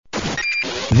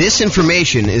This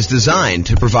information is designed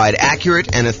to provide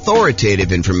accurate and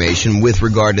authoritative information with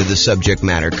regard to the subject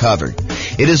matter covered.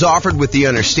 It is offered with the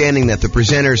understanding that the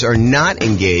presenters are not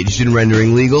engaged in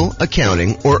rendering legal,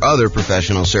 accounting, or other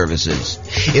professional services.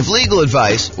 If legal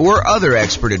advice or other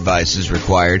expert advice is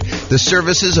required, the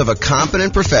services of a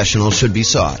competent professional should be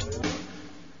sought.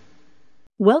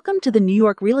 Welcome to the New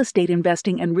York Real Estate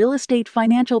Investing and Real Estate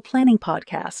Financial Planning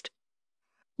Podcast.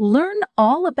 Learn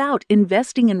all about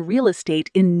investing in real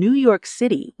estate in New York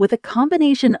City with a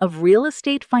combination of real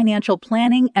estate financial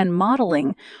planning and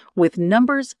modeling with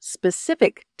numbers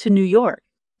specific to New York,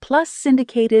 plus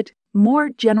syndicated, more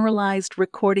generalized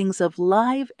recordings of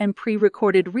live and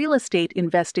pre-recorded real estate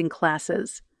investing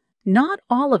classes. Not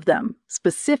all of them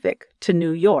specific to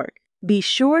New York. Be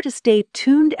sure to stay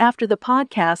tuned after the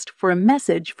podcast for a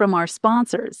message from our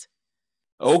sponsors.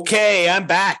 Okay, I'm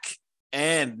back.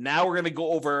 And now we're going to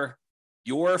go over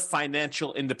your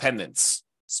financial independence.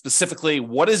 Specifically,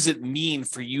 what does it mean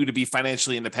for you to be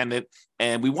financially independent?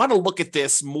 And we want to look at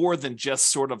this more than just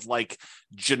sort of like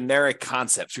generic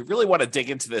concepts. We really want to dig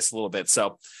into this a little bit.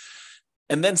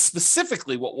 And then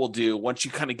specifically what we'll do once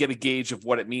you kind of get a gauge of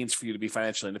what it means for you to be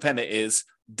financially independent is,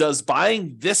 does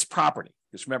buying this property,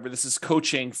 because remember, this is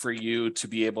coaching for you to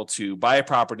be able to buy a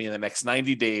property in the next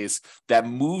 90 days that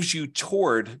moves you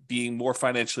toward being more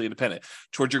financially independent,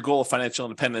 toward your goal of financial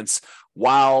independence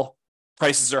while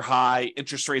prices are high,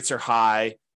 interest rates are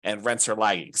high, and rents are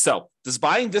lagging. So does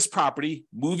buying this property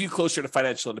move you closer to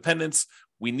financial independence?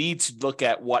 We need to look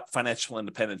at what financial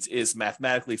independence is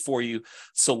mathematically for you.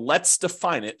 So let's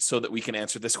define it so that we can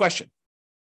answer this question.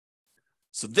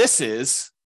 So this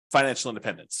is financial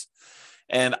independence.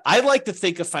 And I like to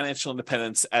think of financial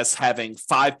independence as having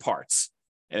 5 parts.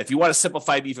 And if you want to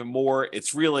simplify it even more,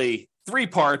 it's really 3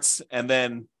 parts. And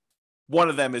then one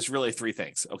of them is really 3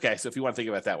 things. Okay. So if you want to think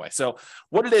about it that way. So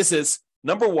what it is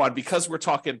number one, because we're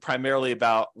talking primarily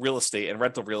about real estate and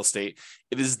rental real estate,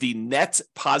 it is the net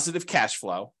positive cash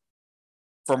flow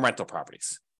from rental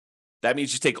properties. That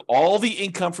means you take all the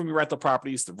income from your rental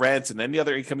properties, the rent and any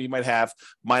other income you might have,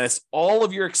 minus all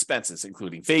of your expenses,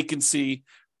 including vacancy,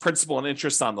 principal and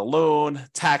interest on the loan,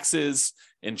 taxes,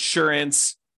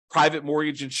 insurance, private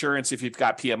mortgage insurance if you've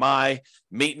got PMI,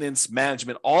 maintenance,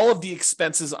 management, all of the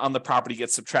expenses on the property get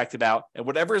subtracted out. And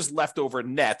whatever is left over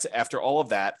net after all of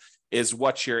that is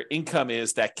what your income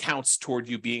is that counts toward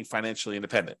you being financially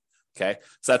independent. Okay.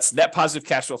 So that's net positive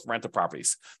cash flow from rental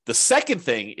properties. The second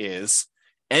thing is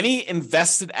any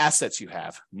invested assets you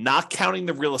have, not counting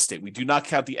the real estate. We do not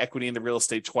count the equity in the real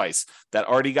estate twice. That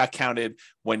already got counted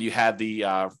when you had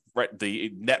the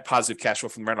net positive cash flow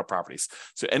from rental properties.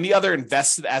 So any other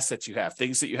invested assets you have,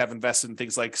 things that you have invested in,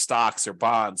 things like stocks or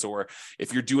bonds, or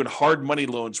if you're doing hard money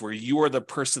loans where you are the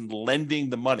person lending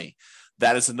the money,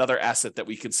 that is another asset that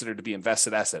we consider to be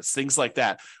invested assets. Things like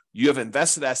that. You have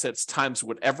invested assets times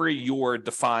whatever your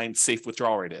defined safe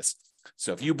withdrawal rate is.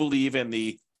 So if you believe in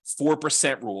the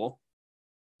 4% rule,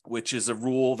 which is a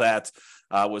rule that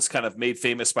was kind of made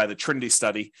famous by the Trinity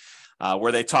study,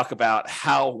 where they talk about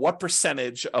what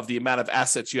percentage of the amount of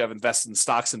assets you have invested in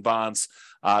stocks and bonds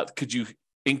could you,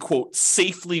 in quote,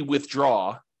 safely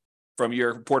withdraw from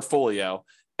your portfolio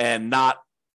and not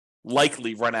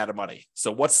likely run out of money.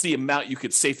 So what's the amount you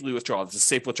could safely withdraw? It's a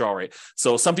safe withdrawal rate.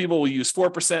 So some people will use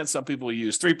 4%, some people will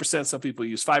use 3%, some people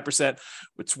use 5%.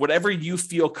 It's whatever you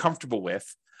feel comfortable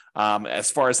with as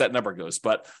far as that number goes.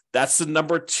 But that's the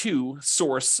number 2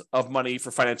 source of money for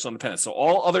financial independence. So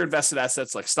all other invested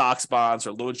assets like stocks, bonds,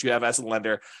 or loans you have as a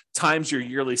lender times your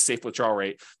yearly safe withdrawal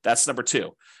rate, that's number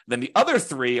 2. Then the other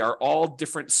 3 are all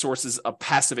different sources of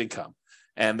passive income.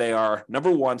 And they are,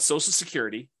 number 1, Social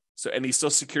Security. So any Social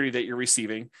Security that you're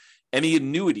receiving, any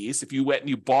annuities. If you went and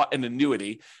you bought an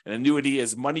annuity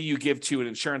is money you give to an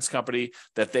insurance company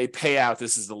that they pay out.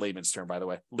 This is the layman's term, by the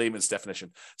way, layman's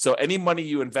definition. So any money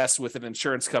you invest with an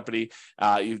insurance company,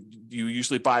 you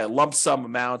usually buy a lump sum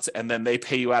amount, and then they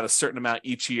pay you out a certain amount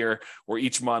each year or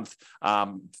each month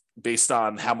based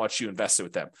on how much you invested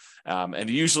with them. And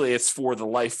usually it's for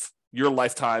your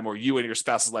lifetime or you and your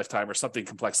spouse's lifetime or something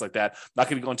complex like that. I'm not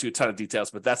going to go into a ton of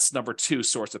details, but that's number 2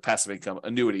 source of passive income,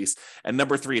 annuities. And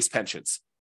number 3 is pensions.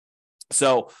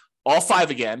 So all 5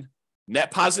 again, net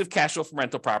positive cash flow from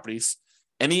rental properties,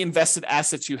 any invested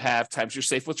assets you have times your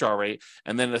safe withdrawal rate,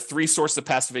 and then the 3 sources of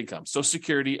passive income, Social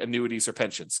Security, annuities, or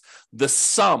pensions. The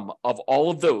sum of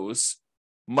all of those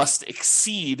must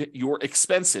exceed your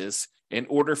expenses in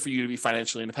order for you to be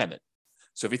financially independent.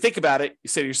 So if you think about it, you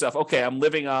say to yourself, okay, I'm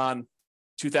living on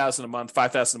 $2,000 a month,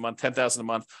 $5,000 a month, $10,000 a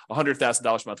month,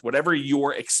 $100,000 a month, whatever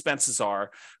your expenses are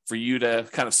for you to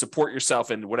kind of support yourself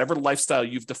in whatever lifestyle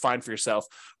you've defined for yourself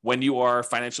when you are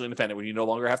financially independent, when you no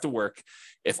longer have to work.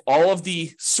 If all of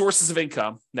the sources of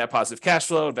income, net positive cash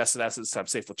flow, invested assets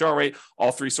times safe withdrawal rate,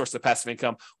 all three sources of passive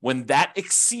income, when that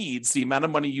exceeds the amount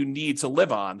of money you need to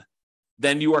live on,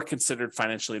 then you are considered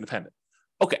financially independent.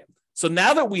 Okay, so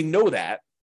now that we know that,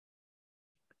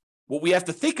 what we have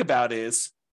to think about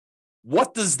is,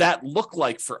 what does that look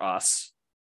like for us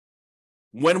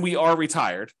when we are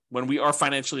retired, when we are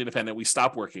financially independent, we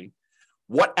stop working?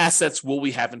 What assets will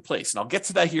we have in place? And I'll get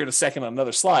to that here in a second on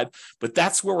another slide, but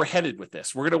that's where we're headed with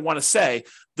this. We're going to want to say,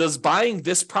 does buying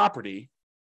this property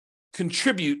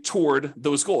contribute toward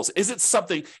those goals? Is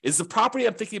the property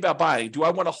I'm thinking about buying, do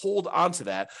I want to hold on to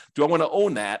that? Do I want to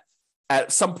own that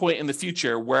at some point in the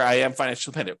future where I am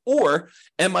financially independent? Or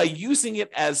am I using it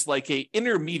as like a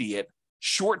intermediate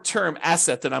short-term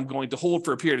asset that I'm going to hold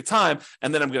for a period of time,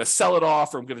 and then I'm going to sell it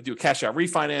off, or I'm going to do a cash out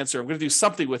refinance, or I'm going to do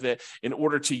something with it in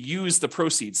order to use the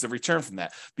proceeds, the return from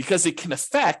that, because it can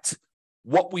affect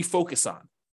what we focus on.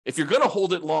 If you're going to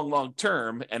hold it long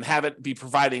term and have it be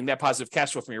providing net positive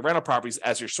cash flow from your rental properties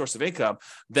as your source of income,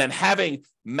 then having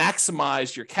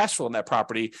maximized your cash flow in that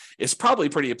property is probably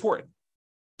pretty important.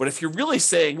 But if you're really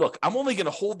saying, look, I'm only going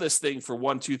to hold this thing for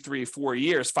 1, 2, 3, 4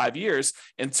 years, 5 years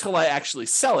until I actually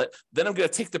sell it, then I'm going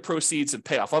to take the proceeds and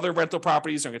pay off other rental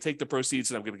properties. I'm going to take the proceeds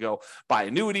and I'm going to go buy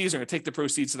annuities. I'm going to take the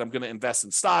proceeds and I'm going to invest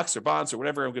in stocks or bonds or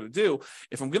whatever I'm going to do.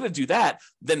 If I'm going to do that,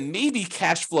 then maybe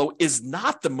cash flow is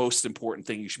not the most important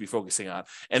thing you should be focusing on.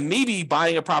 And maybe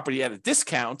buying a property at a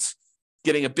discount,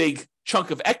 getting a big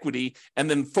chunk of equity, and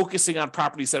then focusing on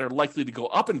properties that are likely to go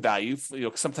up in value,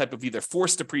 some type of either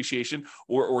forced appreciation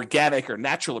or organic or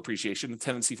natural appreciation, the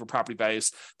tendency for property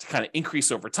values to kind of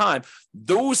increase over time,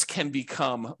 those can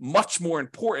become much more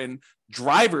important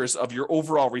drivers of your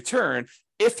overall return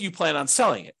if you plan on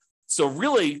selling it. So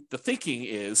really, the thinking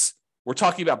is, we're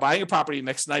talking about buying a property in the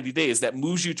next 90 days that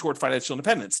moves you toward financial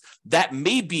independence. That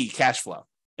may be cash flow.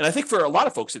 And I think for a lot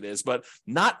of folks it is, but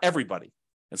not everybody.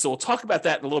 And so we'll talk about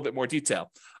that in a little bit more detail.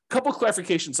 A couple of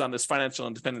clarifications on this financial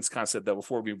independence concept, though,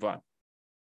 before we move on.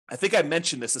 I think I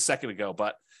mentioned this a second ago,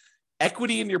 but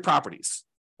equity in your properties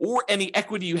or any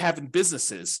equity you have in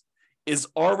businesses is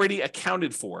already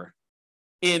accounted for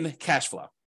in cash flow.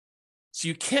 So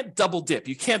you can't double dip.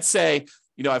 You can't say,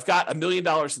 I've got $1 million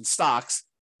in stocks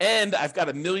and I've got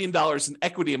 $1 million in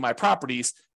equity in my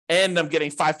properties and I'm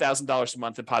getting $5,000 a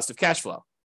month in positive cash flow.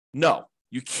 No.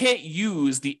 You can't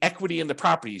use the equity in the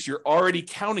properties. You're already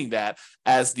counting that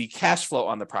as the cash flow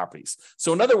on the properties.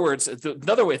 So in other words,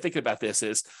 another way of thinking about this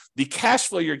is the cash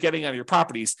flow you're getting on your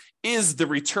properties is the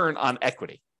return on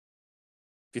equity.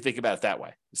 If you think about it that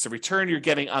way, it's the return you're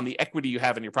getting on the equity you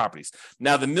have in your properties.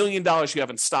 Now, the $1 million you have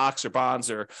in stocks or bonds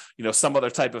or some other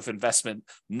type of investment,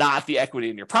 not the equity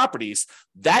in your properties,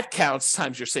 that counts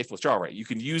times your safe withdrawal rate. You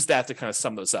can use that to kind of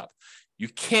sum those up. You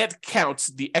can't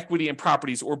count the equity in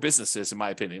properties or businesses, in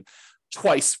my opinion,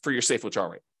 twice for your safe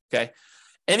withdrawal rate, okay?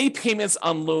 Any payments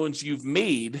on loans you've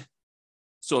made,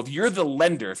 so if you're the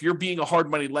lender, if you're being a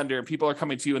hard money lender and people are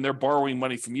coming to you and they're borrowing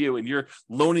money from you and you're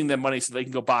loaning them money so they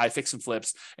can go buy fix and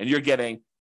flips and you're getting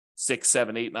 6,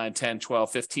 7, 8, 9, 10,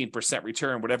 12, 15%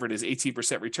 return, whatever it is,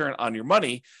 18% return on your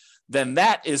money, then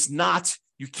that is not,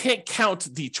 you can't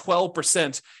count the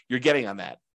 12% you're getting on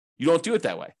that. You don't do it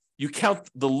that way. You count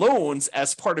the loans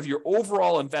as part of your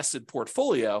overall invested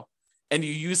portfolio, and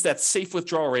you use that safe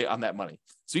withdrawal rate on that money.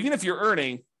 So even if you're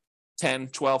earning 10,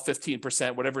 12,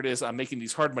 15%, whatever it is on making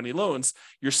these hard money loans,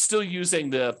 you're still using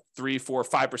the 3, 4,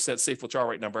 5% safe withdrawal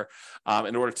rate number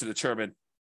in order to determine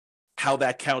how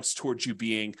that counts towards you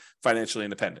being financially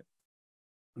independent.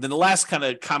 Then the last kind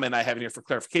of comment I have in here for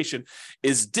clarification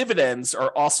is dividends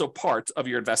are also part of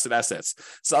your invested assets.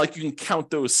 It's not like you can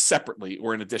count those separately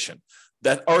or in addition.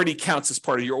 That already counts as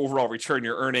part of your overall return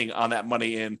you're earning on that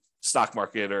money in stock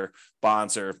market or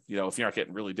bonds, or, if you're not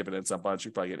getting really dividends on bonds,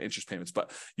 you're probably getting interest payments,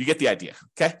 but you get the idea.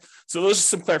 Okay. So those are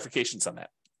some clarifications on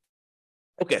that.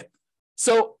 Okay.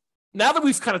 So now that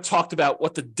we've kind of talked about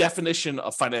what the definition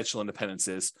of financial independence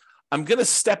is, I'm going to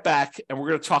step back and we're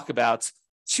going to talk about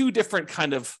two different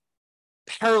kind of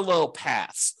parallel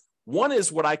paths. One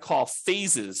is what I call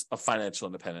phases of financial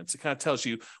independence. It kind of tells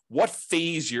you what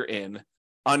phase you're in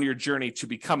on your journey to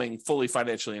becoming fully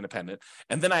financially independent.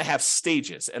 And then I have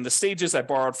stages. And the stages I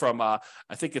borrowed from, I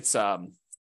think it's,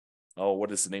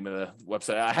 what is the name of the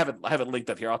website? I have it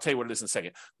linked up here. I'll tell you what it is in a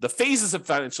second. The phases of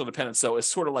financial independence, though, is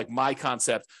sort of like my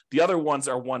concept. The other ones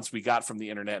are ones we got from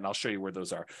the internet, and I'll show you where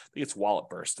those are. I think it's Wallet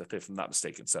Burst, if I'm not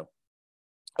mistaken. So,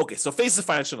 okay, so phases of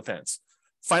financial independence.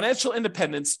 Financial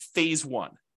independence, phase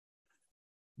one.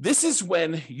 This is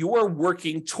when you are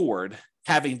working toward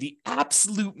having the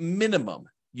absolute minimum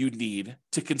you need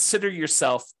to consider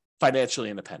yourself financially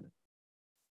independent.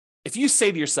 If you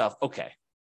say to yourself, okay,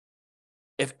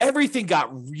 if everything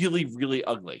got really, really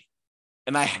ugly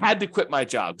and I had to quit my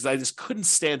job because I just couldn't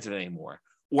stand it anymore,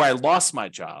 or I lost my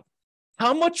job,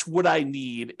 how much would I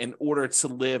need in order to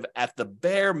live at the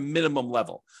bare minimum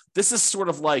level? This is sort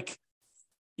of like,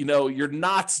 you're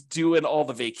not doing all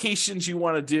the vacations you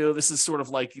want to do. This is sort of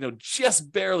like,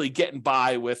 just barely getting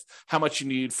by with how much you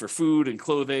need for food and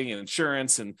clothing and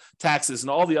insurance and taxes and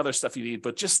all the other stuff you need,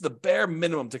 but just the bare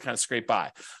minimum to kind of scrape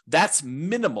by. That's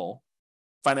minimal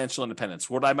financial independence,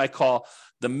 what I might call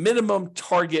the minimum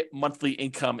target monthly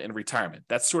income in retirement.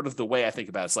 That's sort of the way I think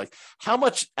about it. It's like, how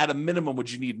much at a minimum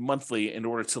would you need monthly in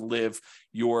order to live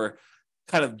your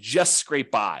kind of just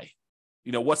scrape by?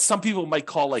 What some people might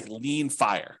call like lean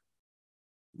financial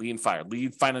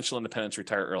independence,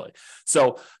 retire early.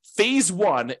 So phase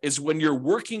one is when you're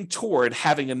working toward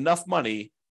having enough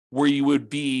money where you would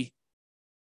be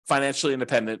financially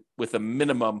independent with a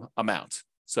minimum amount.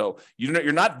 So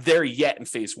you're not there yet in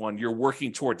phase one. You're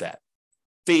working toward that.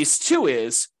 Phase two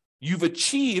is you've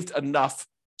achieved enough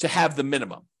to have the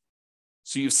minimum.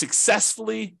 So you've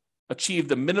successfully achieved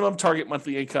the minimum target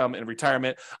monthly income in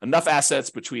retirement, enough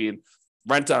assets between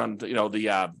rent on,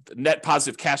 the net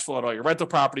positive cash flow on all your rental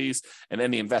properties and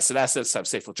any invested assets, have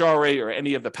safe withdrawal rate, or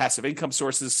any of the passive income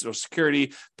sources, Social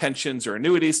Security, pensions, or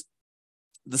annuities.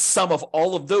 The sum of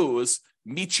all of those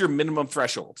meets your minimum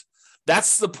threshold.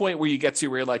 That's the point where you get to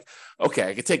where you're like, okay,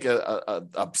 I could take a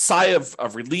sigh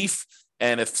of relief.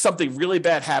 And if something really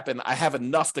bad happened, I have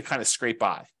enough to kind of scrape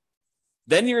by.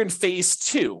 Then you're in phase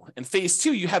two. In phase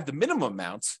two, you have the minimum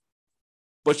amount,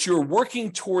 but you're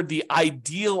working toward the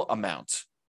ideal amount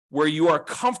where you are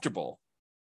comfortable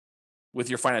with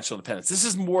your financial independence. This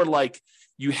is more like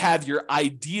you have your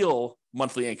ideal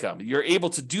monthly income. You're able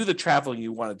to do the traveling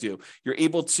you want to do. You're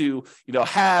able to,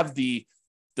 have the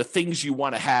things you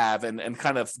want to have and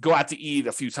kind of go out to eat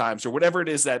a few times or whatever it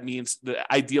is that means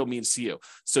the ideal means to you.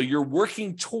 So you're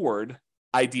working toward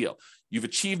ideal. You've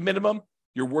achieved minimum.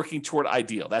 You're working toward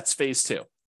ideal. That's phase two.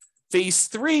 Phase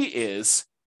three is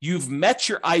you've met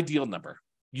your ideal number.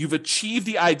 You've achieved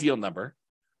the ideal number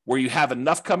where you have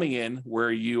enough coming in,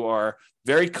 where you are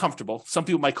very comfortable. Some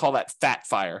people might call that fat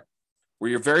fire, where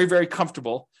you're very, very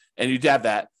comfortable and you have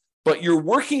that, but you're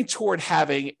working toward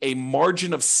having a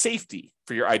margin of safety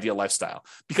for your ideal lifestyle.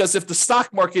 Because if the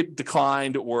stock market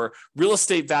declined or real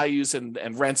estate values and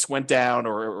rents went down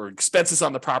or expenses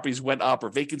on the properties went up or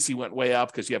vacancy went way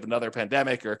up because you have another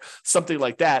pandemic or something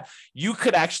like that, you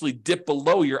could actually dip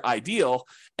below your ideal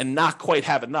and not quite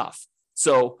have enough.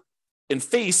 So in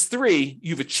phase three,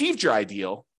 you've achieved your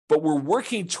ideal, but we're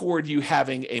working toward you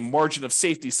having a margin of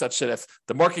safety such that if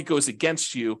the market goes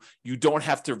against you, you don't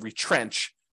have to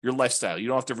retrench your lifestyle. You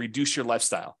don't have to reduce your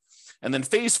lifestyle. And then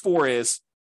phase four is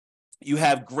you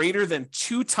have greater than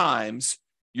 2 times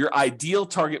your ideal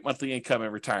target monthly income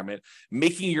in retirement,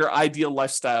 making your ideal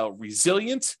lifestyle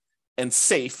resilient and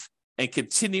safe and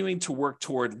continuing to work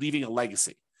toward leaving a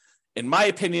legacy. In my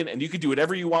opinion, and you can do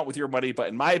whatever you want with your money, but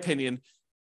in my opinion,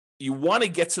 you want to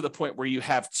get to the point where you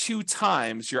have 2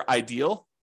 times your ideal.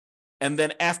 And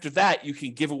then after that, you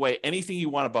can give away anything you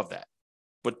want above that.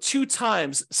 But 2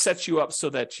 times sets you up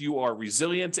so that you are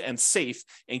resilient and safe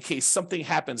in case something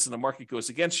happens and the market goes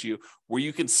against you, where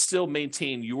you can still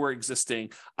maintain your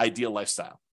existing ideal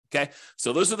lifestyle. Okay.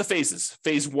 So those are the phases.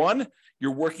 Phase one, you're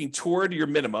working toward your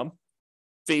minimum.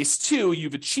 Phase two,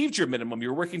 you've achieved your minimum.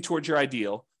 You're working towards your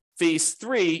ideal. Phase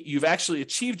three, you've actually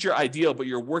achieved your ideal, but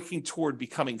you're working toward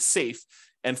becoming safe.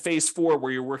 And phase four,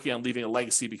 where you're working on leaving a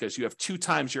legacy because you have 2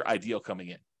 times your ideal coming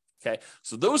in. Okay,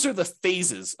 so those are the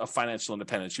phases of financial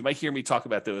independence. You might hear me talk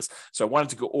about those. So I wanted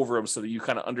to go over them so that you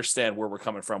kind of understand where we're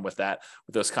coming from with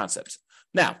those concepts.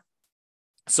 Now,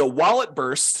 so Wallet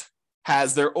Burst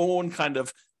has their own kind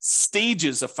of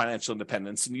stages of financial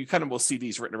independence, and you kind of will see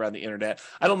these written around the internet.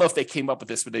 I don't know if they came up with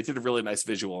this, but they did a really nice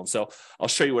visual, and so I'll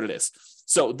show you what it is.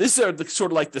 So these are the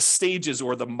sort of like the stages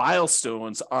or the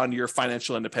milestones on your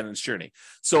financial independence journey.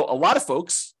 So a lot of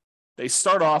folks, they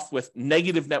start off with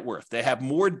negative net worth. They have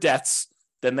more debts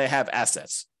than they have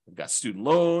assets. They've got student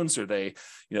loans, or they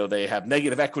have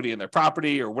negative equity in their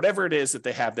property, or whatever it is that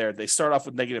they have there. They start off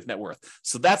with negative net worth.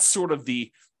 So that's sort of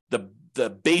the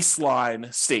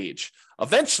baseline stage.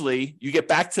 Eventually, you get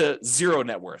back to 0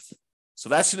 net worth. So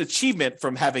that's an achievement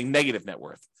from having negative net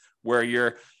worth, where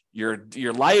your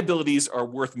liabilities are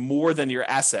worth more than your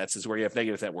assets, is where you have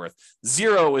negative net worth.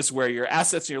 0 is where your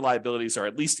assets and your liabilities are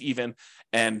at least even,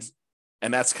 and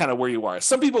And that's kind of where you are.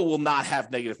 Some people will not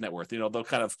have negative net worth. They'll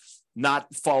kind of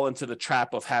not fall into the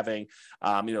trap of having,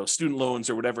 student loans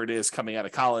or whatever it is coming out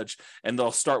of college, and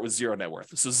they'll start with zero net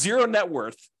worth. So zero net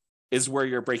worth is where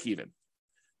you're break even.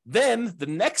 Then the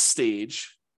next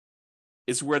stage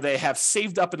is where they have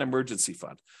saved up an emergency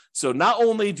fund. So not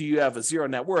only do you have a zero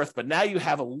net worth, but now you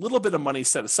have a little bit of money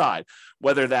set aside,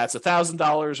 whether that's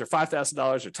 $1,000 or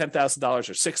 $5,000 or $10,000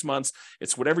 or 6 months.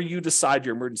 It's whatever you decide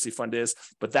your emergency fund is,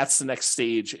 but that's the next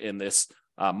stage in this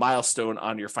milestone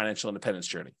on your financial independence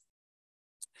journey.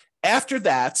 After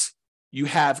that, you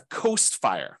have Coast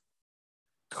Fire.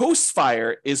 Coast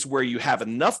Fire is where you have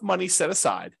enough money set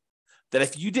aside that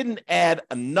if you didn't add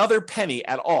another penny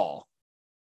at all,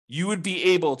 you would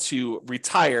be able to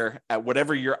retire at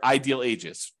whatever your ideal age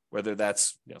is, whether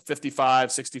that's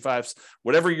 55, 65,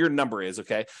 whatever your number is,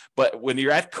 okay? But when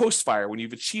you're at Coast Fire, when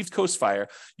you've achieved Coast Fire,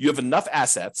 you have enough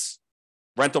assets,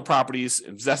 rental properties,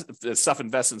 stuff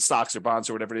invested in stocks or bonds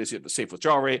or whatever it is, you have the safe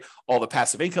withdrawal rate, all the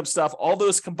passive income stuff, all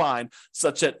those combined,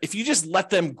 such that if you just let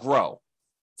them grow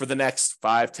for the next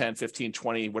 5, 10, 15,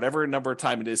 20, whatever number of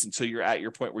time it is until you're at your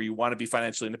point where you want to be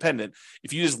financially independent,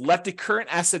 if you just let the current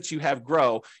assets you have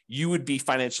grow, you would be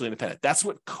financially independent. That's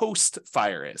what Coast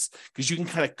Fire is, because you can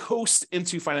kind of coast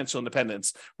into financial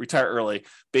independence, retire early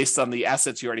based on the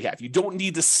assets you already have. You don't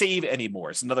need to save anymore.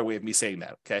 It's another way of me saying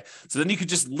that, okay? So then you could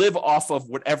just live off of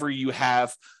whatever you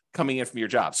have coming in from your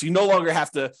job. So you no longer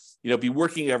have to, be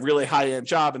working a really high-end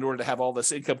job in order to have all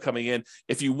this income coming in.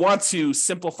 If you want to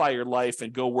simplify your life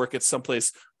and go work at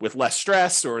someplace with less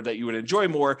stress or that you would enjoy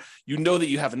more, you know that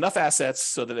you have enough assets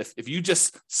so that if you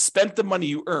just spent the money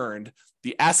you earned,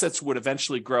 the assets would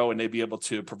eventually grow and they'd be able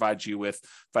to provide you with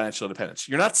financial independence.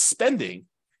 You're not spending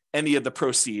any of the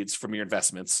proceeds from your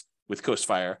investments with Coast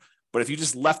Fire, but if you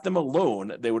just left them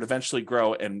alone, they would eventually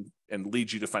grow and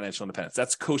lead you to financial independence.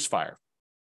 That's Coast Fire.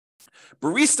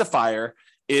 Barista Fire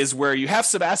is where you have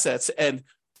some assets, and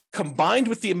combined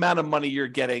with the amount of money you're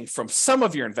getting from some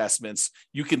of your investments,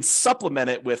 you can supplement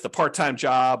it with a part-time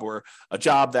job or a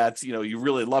job that you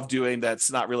really love doing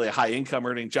that's not really a high income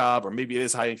earning job, or maybe it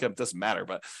is high income, it doesn't matter,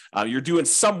 but you're doing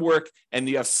some work and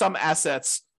you have some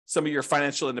assets, some of your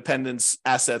financial independence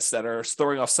assets that are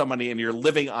throwing off some money, and you're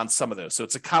living on some of those. So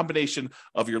it's a combination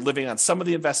of you're living on some of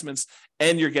the investments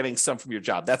and you're getting some from your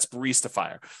job. That's Barista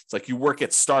Fire. It's like you work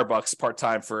at Starbucks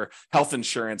part-time for health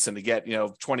insurance and to get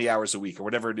 20 hours a week or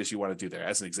whatever it is you want to do there,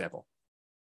 as an example.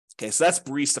 Okay, so that's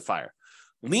Barista Fire.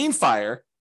 Lean Fire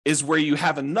is where you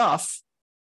have enough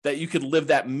that you could live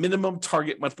that minimum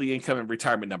target monthly income and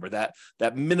retirement number, that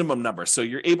minimum number. So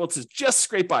you're able to just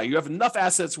scrape by. You have enough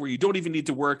assets where you don't even need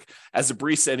to work as a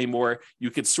barista anymore. You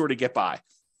could sort of get by.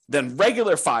 Then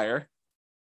regular Fire,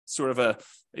 sort of a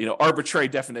arbitrary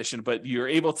definition, but you're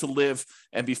able to live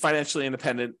and be financially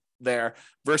independent there,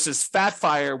 versus Fat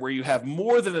Fire, where you have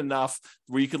more than enough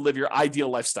where you can live your ideal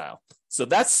lifestyle. So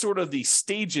that's sort of the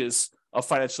stages of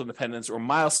financial independence or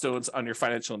milestones on your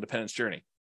financial independence journey.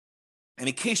 And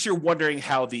in case you're wondering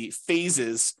how the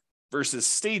phases versus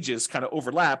stages kind of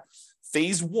overlap,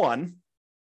 phase 1,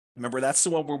 remember that's the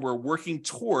one where we're working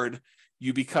toward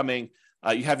you becoming,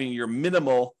 you having your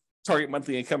minimal target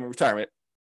monthly income in retirement.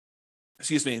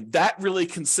 That really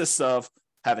consists of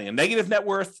having a negative net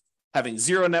worth, having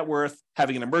zero net worth,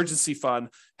 having an emergency fund,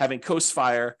 having Coast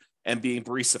Fire, and being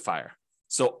Barista Fire.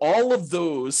 So all of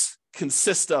those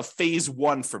consist of phase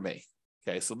 1 for me.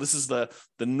 Okay, so this is the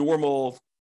normal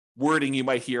wording you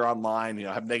might hear online,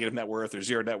 have negative net worth or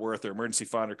zero net worth or emergency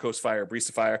fund or Coast Fire or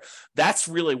Barista Fire. That's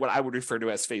really what I would refer to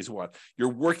as phase 1. You're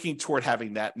working toward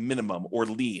having that minimum or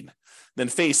lean. Then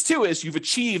phase 2 is you've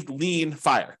achieved Lean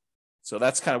Fire. So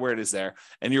that's kind of where it is there.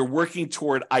 And you're working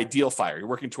toward Ideal Fire. You're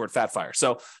working toward Fat Fire.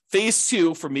 So phase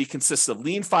 2 for me consists of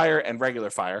Lean Fire and regular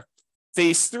Fire.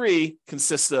 Phase 3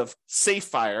 consists of Safe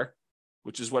Fire,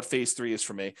 which is what phase 3 is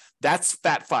for me. That's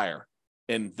Fat Fire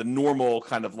in the normal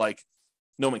kind of like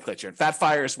nomenclature. And Fat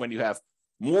Fire is when you have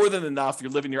more than enough, you're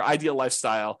living your ideal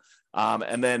lifestyle.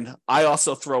 And then I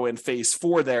also throw in phase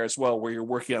 4 there as well, where you're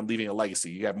working on leaving a legacy.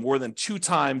 You have more than 2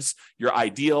 times your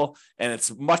ideal, and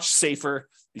it's much safer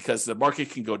because the market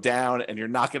can go down and you're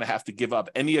not going to have to give up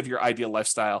any of your ideal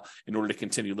lifestyle in order to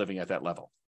continue living at that level.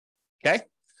 Okay.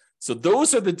 So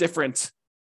those are the different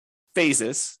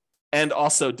phases and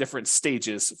also different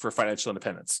stages for financial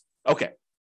independence. Okay.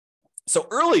 So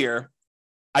earlier,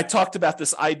 I talked about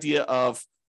this idea of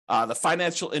the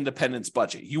financial independence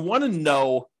budget. You want to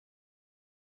know,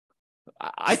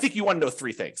 I think you want to know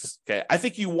 3 things. Okay. I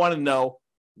think you want to know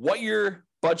what your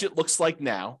budget looks like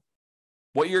now,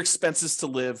 what your expenses to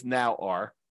live now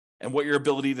are, and what your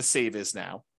ability to save is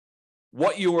now,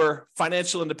 what your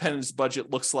financial independence budget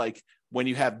looks like when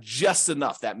you have just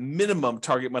enough, that minimum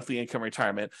target monthly income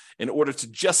retirement in order to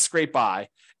just scrape by.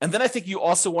 And then I think you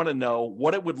also want to know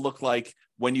what it would look like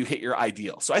when you hit your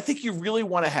ideal. So I think you really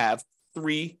want to have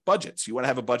 3 budgets. You want to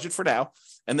have a budget for now.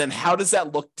 And then how does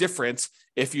that look different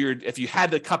if you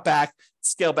had to cut back,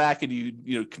 scale back, and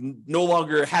you no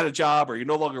longer had a job, or you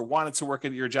no longer wanted to work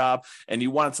at your job and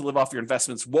you wanted to live off your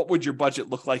investments? What would your budget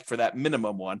look like for that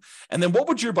minimum one? And then what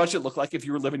would your budget look like if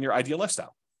you were living your ideal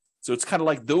lifestyle? So it's kind of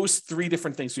like those 3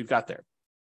 different things we've got there.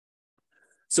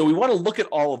 So we want to look at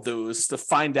all of those to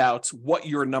find out what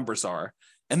your numbers are.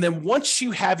 And then once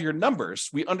you have your numbers,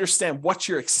 we understand what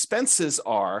your expenses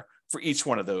are for each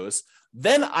one of those.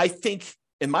 Then I think,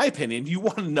 in my opinion, you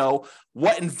want to know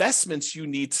what investments you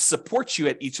need to support you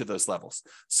at each of those levels.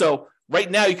 So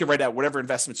right now you can write out whatever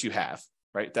investments you have,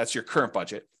 right? That's your current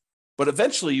budget. But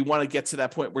eventually you want to get to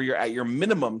that point where you're at your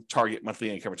minimum target monthly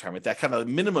income retirement, that kind of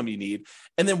minimum you need.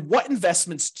 And then what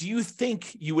investments do you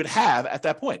think you would have at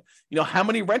that point? How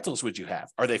many rentals would you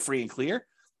have? Are they free and clear?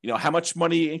 How much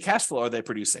money in cash flow are they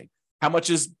producing? How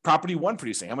much is property 1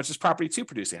 producing? How much is property 2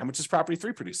 producing? How much is property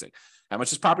 3 producing? How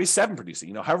much is property 7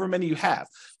 producing? However many you have.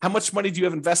 How much money do you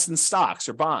have invested in stocks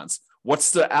or bonds?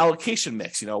 What's the allocation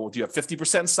mix? Do you have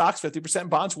 50% in stocks, 50% in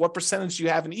bonds? What percentage do you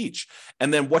have in each?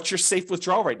 And then what's your safe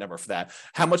withdrawal rate number for that?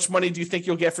 How much money do you think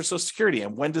you'll get for Social Security?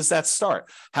 And when does that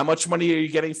start? How much money are you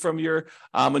getting from your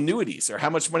annuities? Or how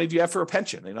much money do you have for a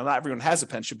pension? Not everyone has a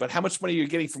pension, but how much money are you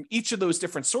getting from each of those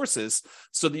different sources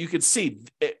so that you can see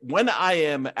when I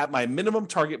am at my minimum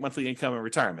target monthly income in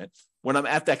retirement, when I'm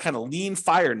at that kind of lean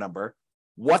fire number,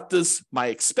 what does my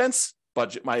expense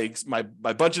budget, my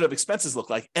budget of expenses look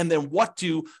like? And then what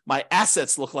do my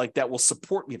assets look like that will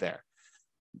support me there?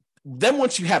 Then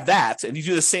once you have that, and you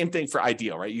do the same thing for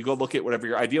ideal, right? You go look at whatever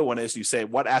your ideal one is, you say,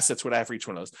 what assets would I have for each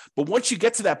one of those? But once you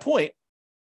get to that point,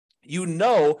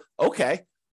 okay,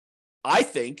 I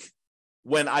think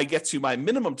when I get to my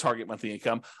minimum target monthly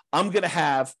income, I'm going to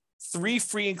have 3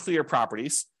 free and clear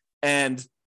properties and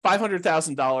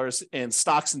 $500,000 in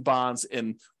stocks and bonds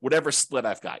in whatever split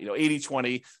I've got,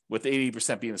 80-20 with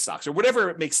 80% being in stocks, or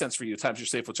whatever it makes sense for you times your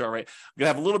safe withdrawal rate. I'm going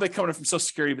to have a little bit coming in from Social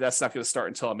Security, but that's not going to start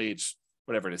until I'm age,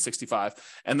 whatever it is, 65.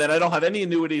 And then I don't have any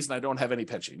annuities and I don't have any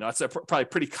pension. It's probably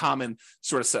pretty common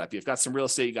sort of setup. You've got some real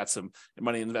estate, you got some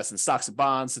money invested in stocks and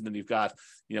bonds, and then you've got,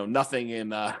 nothing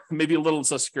in, maybe a little in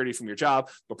Social Security from your job,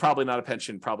 but probably not a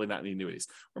pension, probably not any annuities,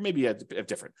 or maybe a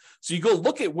different. So you go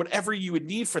look at whatever you would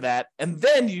need for that. And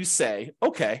then you say,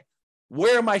 okay,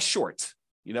 where am I short?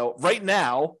 Right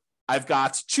now I've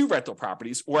got 2 rental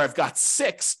properties, or I've got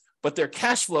 6, but their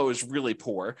cash flow is really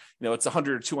poor. It's $100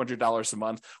 or $200 a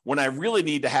month when I really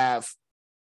need to have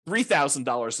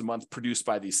 $3,000 a month produced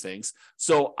by these things.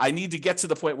 So I need to get to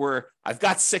the point where I've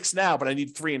got 6 now, but I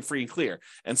need 3 and free and clear.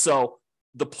 And so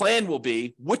the plan will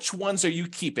be, which ones are you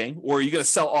keeping, or are you going to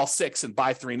sell all 6 and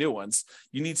buy 3 new ones?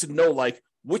 You need to know,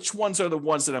 which ones are the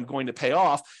ones that I'm going to pay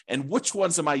off, and which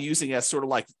ones am I using as sort of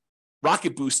like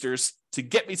rocket boosters to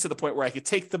get me to the point where I could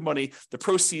take the money, the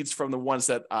proceeds from the ones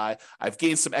that I've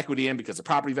gained some equity in because the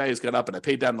property value has gone up and I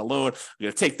paid down the loan. I'm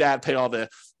going to take that, pay all the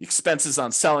expenses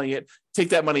on selling it, take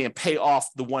that money and pay off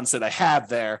the ones that I have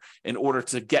there in order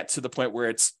to get to the point where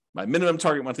it's my minimum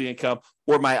target monthly income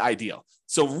or my ideal.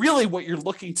 So really what you're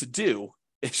looking to do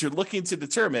is you're looking to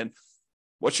determine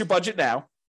what's your budget now,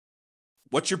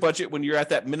 what's your budget when you're at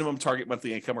that minimum target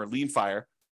monthly income or lean fire,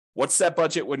 what's that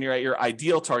budget when you're at your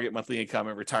ideal target monthly income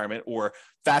in retirement or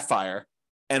fat fire,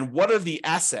 and what are the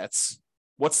assets,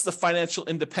 what's the financial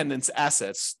independence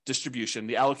assets distribution,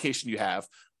 the allocation you have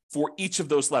for each of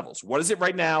those levels. What is it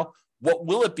right now? What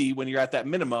will it be when you're at that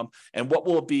minimum? And what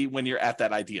will it be when you're at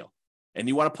that ideal? And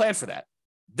you want to plan for that.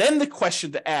 Then the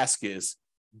question to ask is,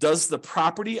 does the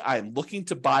property I'm looking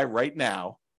to buy right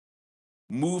now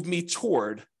move me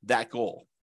toward that goal?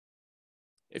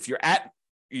 If you're at,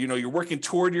 you're working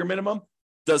toward your minimum,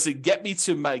 does it get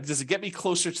me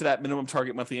closer to that minimum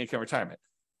target monthly income retirement?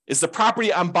 Is the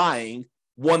property I'm buying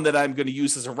one that I'm going to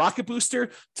use as a rocket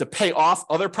booster to pay off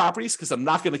other properties because I'm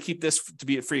not going to keep this to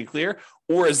be free and clear?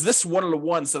 Or is this one of the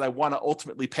ones that I want to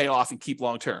ultimately pay off and keep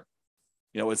long-term?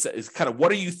 It's kind of,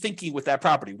 what are you thinking with that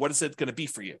property? What is it going to be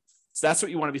for you? So that's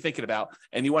what you want to be thinking about.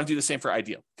 And you want to do the same for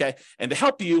ideal. Okay. And to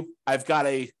help you, I've got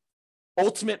a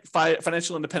ultimate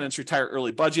financial independence retire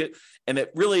early budget. And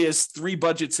it really is 3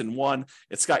 budgets in one.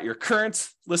 It's got your current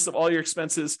list of all your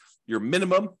expenses, your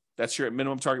minimum, that's your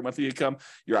minimum target monthly income,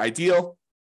 your ideal,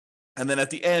 And then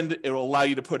at the end, it will allow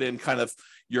you to put in kind of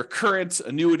your current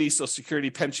annuity, Social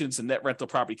Security, pensions, and net rental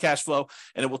property cash flow.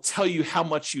 And it will tell you how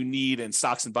much you need in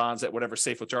stocks and bonds at whatever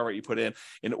safe withdrawal rate you put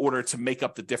in order to make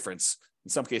up the difference.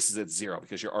 In some cases, it's zero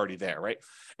because you're already there, right?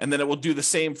 And then it will do the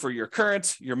same for your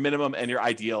current, your minimum, and your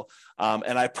ideal.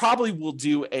 And I probably will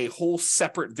do a whole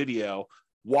separate video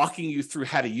walking you through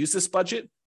how to use this budget.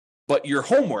 But your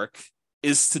homework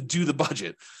is to do the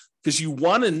budget because you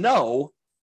want to know,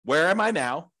 where am I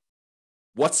now?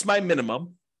 What's my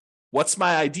minimum? What's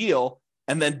my ideal?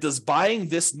 And then does buying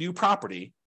this new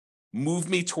property move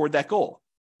me toward that goal?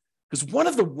 Because one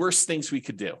of the worst things we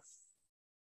could do,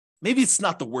 maybe it's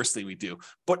not the worst thing we do,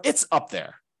 but it's up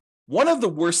there. One of the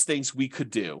worst things we could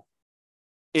do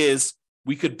is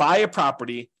we could buy a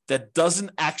property that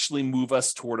doesn't actually move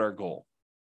us toward our goal.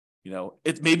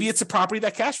 Maybe it's a property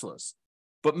that cash flows,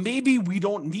 but maybe we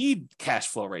don't need cash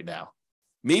flow right now.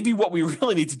 Maybe what we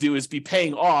really need to do is be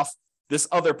paying off this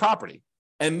other property.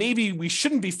 And maybe we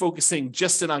shouldn't be focusing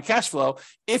just in on cash flow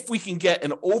if we can get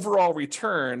an overall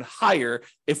return higher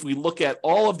if we look at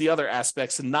all of the other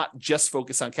aspects and not just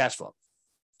focus on cash flow.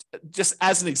 Just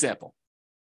as an example,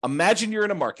 imagine you're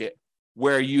in a market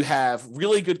where you have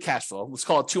really good cash flow. Let's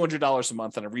call it $200 a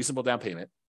month on a reasonable down payment.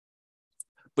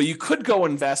 But you could go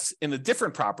invest in a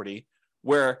different property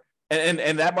where, and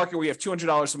that market where you have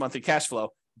 $200 a month in cash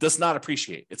flow does not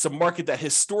appreciate. It's a market that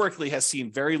historically has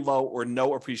seen very low or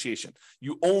no appreciation.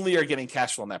 You only are getting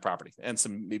cash flow on that property and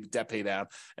some maybe debt pay down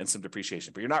and some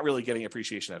depreciation, but you're not really getting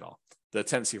appreciation at all. The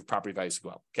tendency of property values to go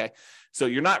up. Okay. So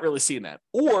you're not really seeing that.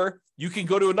 Or you can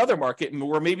go to another market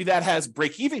where maybe that has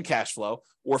break-even cash flow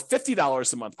or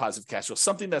 $50 a month positive cash flow,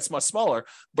 something that's much smaller,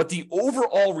 but the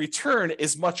overall return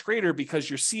is much greater because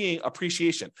you're seeing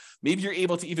appreciation. Maybe you're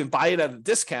able to even buy it at a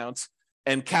discount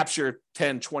and capture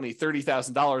 $10,000, $20,000,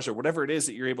 $30,000 or whatever it is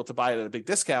that you're able to buy it at a big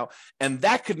discount. And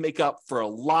that could make up for a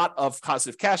lot of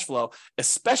positive cash flow,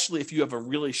 especially if you have a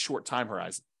really short time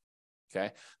horizon.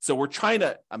 Okay. So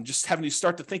I'm just having you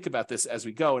start to think about this as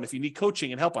we go. And if you need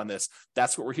coaching and help on this,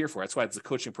 that's what we're here for. That's why it's a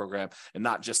coaching program and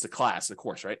not just a class, a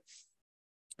course, right?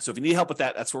 So if you need help with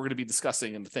that, that's what we're going to be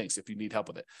discussing in the things if you need help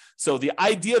with it. So the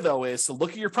idea though is to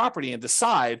look at your property and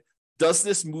decide, does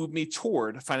this move me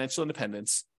toward financial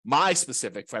independence, my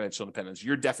specific financial independence,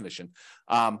 your definition,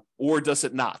 or does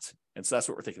it not? And so that's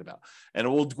what we're thinking about.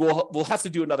 And we'll have to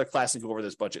do another class and go over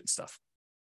this budget and stuff.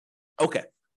 Okay.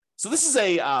 So this is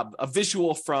a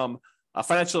visual from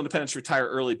Financial Independence Retire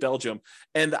Early Belgium.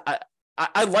 And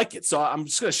I like it. So I'm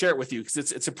just going to share it with you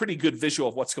because it's a pretty good visual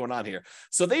of what's going on here.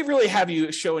 So they really have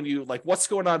you showing you like what's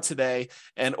going on today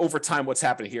and over time what's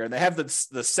happening here. And they have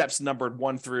the steps numbered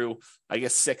 1 through, I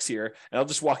guess, 6 here. And I'll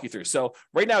just walk you through. So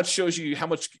right now it shows you how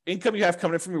much income you have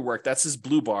coming in from your work. That's this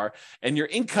blue bar. And your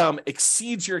income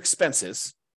exceeds your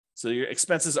expenses. So your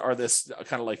expenses are this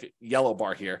kind of like yellow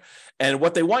bar here. And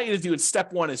what they want you to do in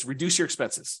step 1 is reduce your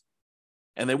expenses.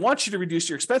 And they want you to reduce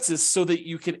your expenses so that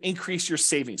you can increase your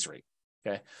savings rate.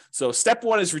 Okay. So step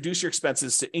 1 is reduce your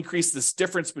expenses to increase this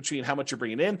difference between how much you're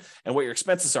bringing in and what your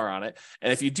expenses are on it.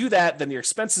 And if you do that, then your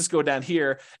expenses go down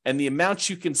here and the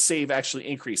amount you can save actually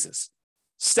increases.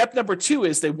 Step number 2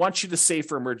 is they want you to save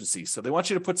for emergencies. So they want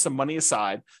you to put some money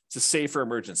aside to save for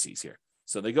emergencies here.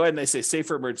 So they go ahead and they say save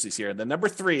for emergencies here. And then number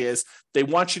 3 is they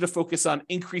want you to focus on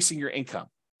increasing your income.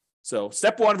 So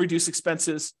step 1, reduce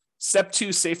expenses. Step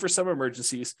 2, save for some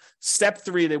emergencies. Step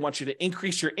 3, they want you to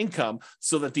increase your income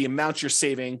so that the amount you're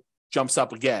saving jumps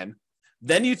up again.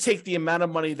 Then you take the amount of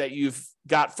money that you've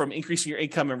got from increasing your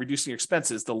income and reducing your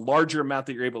expenses, the larger amount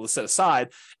that you're able to set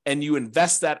aside, and you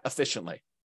invest that efficiently.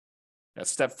 That's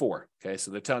step 4. Okay,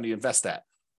 so they're telling you invest that.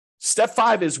 Step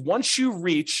 5 is once you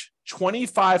reach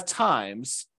 25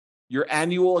 times your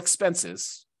annual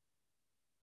expenses,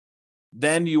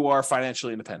 then you are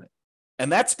financially independent.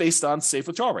 And that's based on safe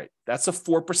withdrawal rate. That's a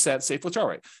 4% safe withdrawal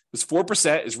rate because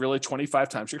 4% is really 25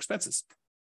 times your expenses.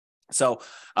 So,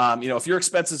 if your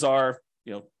expenses are,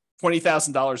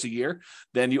 $20,000 a year,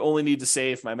 then you only need to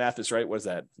save, my math is right, what is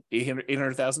that,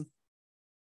 800,000?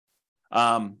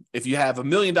 If you have $1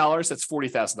 million, that's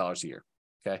 $40,000 a year.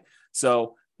 Okay.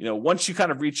 So, once you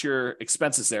kind of reach your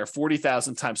expenses there,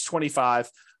 40,000 times 25,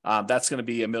 that's going to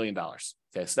be $1 million.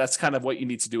 Okay, so that's kind of what you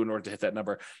need to do in order to hit that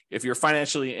number. If you're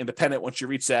financially independent, once you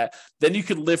reach that, then you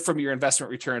can live from your investment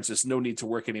returns. There's no need to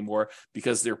work anymore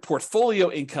because their portfolio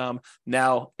income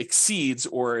now exceeds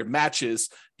or matches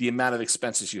the amount of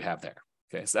expenses you have there.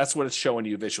 Okay, so that's what it's showing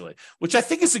you visually, which I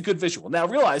think is a good visual. Now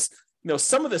realize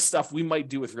some of this stuff we might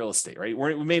do with real estate, right?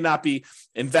 We may not be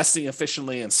investing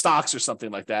efficiently in stocks or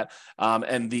something like that.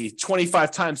 And the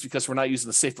 25 times, because we're not using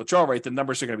the safe withdrawal rate, the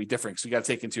numbers are going to be different. So you got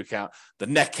to take into account the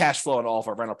net cash flow on all of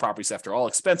our rental properties after all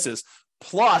expenses,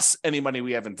 plus any money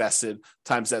we have invested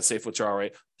times that safe withdrawal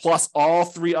rate, plus all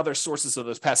three other sources of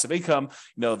those passive income,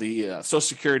 the Social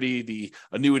Security, the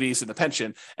annuities, and the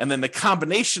pension. And then the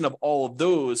combination of all of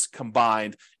those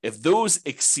combined, if those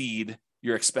exceed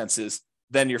your expenses,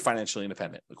 then you're financially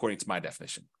independent, according to my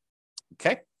definition.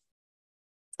 Okay?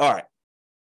 All right.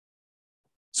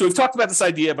 So we've talked about this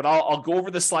idea, but I'll go over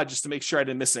this slide just to make sure I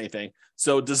didn't miss anything.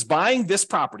 So does buying this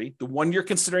property, the one you're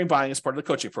considering buying as part of the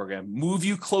coaching program, move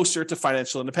you closer to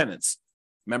financial independence?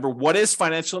 Remember, what is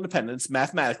financial independence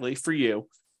mathematically for you?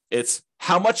 It's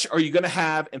how much are you going to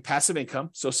have in passive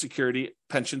income, Social Security,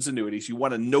 pensions, annuities. You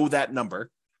want to know that number.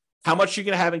 How much you're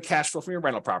going to have in cash flow from your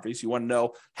rental properties. You want to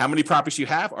know how many properties you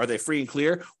have. Are they free and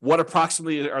clear? What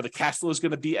approximately are the cash flows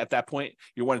going to be at that point?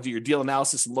 You want to do your deal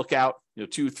analysis and look out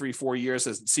 2, 3, 4 years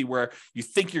and see where you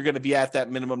think you're going to be at that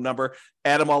minimum number.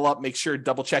 Add them all up, make sure,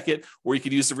 double check it, or you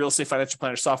could use the Real Estate Financial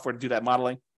Planner software to do that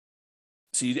modeling.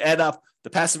 So you add up the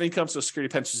passive income, Social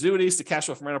Security, pensions, annuities, the cash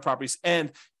flow from rental properties,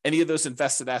 and any of those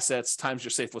invested assets times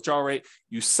your safe withdrawal rate.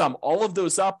 You sum all of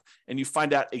those up and you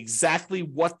find out exactly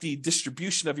what the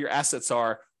distribution of your assets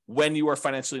are when you are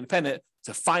financially independent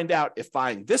to find out if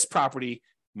buying this property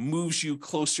moves you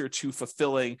closer to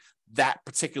fulfilling that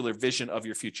particular vision of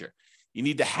your future. You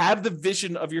need to have the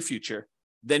vision of your future.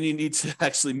 Then you need to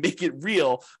actually make it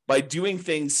real by doing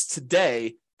things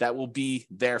today that will be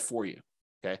there for you.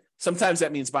 Okay. Sometimes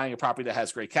that means buying a property that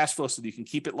has great cash flow so that you can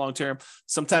keep it long term.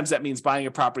 Sometimes that means buying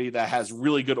a property that has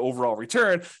really good overall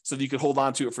return so that you could hold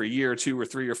on to it for a year or 2 or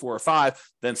 3 or 4 or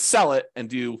 5, then sell it and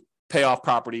do pay off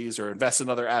properties or invest in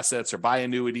other assets or buy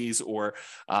annuities or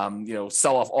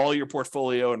sell off all your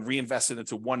portfolio and reinvest it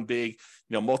into one big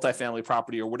multifamily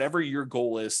property or whatever your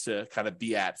goal is to kind of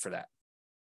be at for that.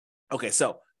 Okay,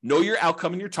 so know your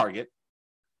outcome and your target.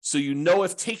 So you know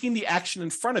if taking the action in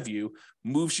front of you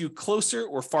moves you closer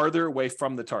or farther away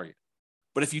from the target.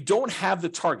 But if you don't have the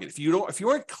target, if you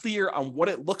aren't clear on what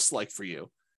it looks like for you,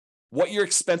 what your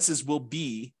expenses will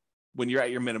be when you're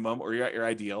at your minimum or you're at your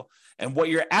ideal, and what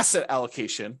your asset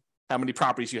allocation, how many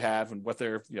properties you have and what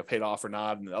they're paid off or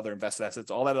not, and other invested assets,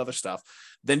 all that other stuff,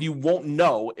 then you won't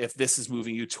know if this is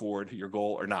moving you toward your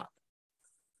goal or not.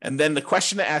 And then the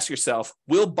question to ask yourself,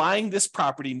 will buying this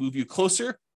property move you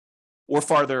closer or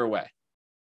farther away?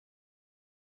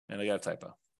 And I got a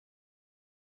typo.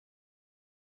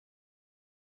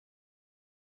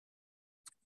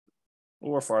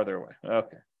 Or farther away.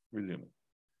 Okay, resuming.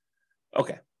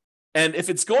 Okay. And if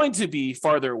it's going to be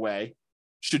farther away,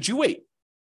 should you wait?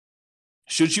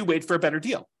 Should you wait for a better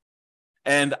deal?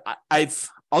 And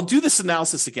I'll do this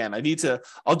analysis again.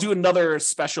 I'll do another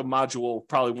special module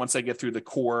probably once I get through the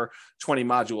core 20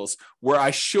 modules where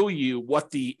I show you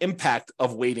what the impact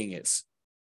of waiting is.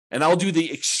 And I'll do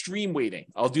the extreme waiting.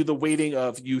 I'll do the waiting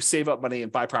of you save up money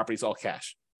and buy properties all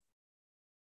cash.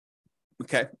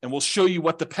 Okay. And we'll show you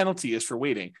what the penalty is for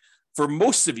waiting. For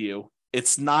most of you,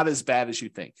 it's not as bad as you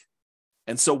think.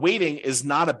 And so waiting is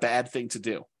not a bad thing to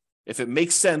do. If it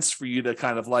makes sense for you to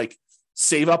kind of like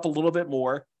save up a little bit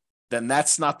more, then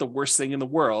that's not the worst thing in the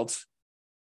world.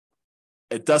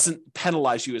 It doesn't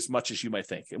penalize you as much as you might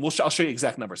think. And I'll show you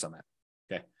exact numbers on that.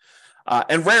 Okay.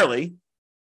 And rarely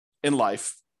in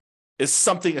life is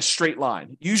something a straight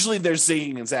line. Usually there's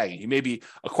zigging and zagging. You may be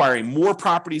acquiring more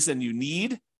properties than you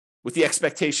need with the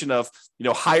expectation of,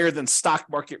 higher than stock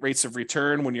market rates of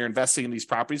return when you're investing in these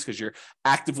properties because you're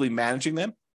actively managing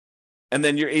them. And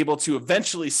then you're able to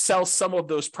eventually sell some of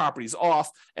those properties off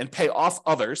and pay off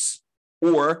others,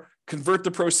 or convert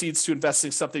the proceeds to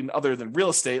investing something other than real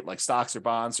estate, like stocks or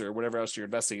bonds or whatever else you're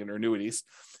investing in, or annuities,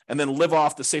 and then live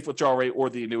off the safe withdrawal rate or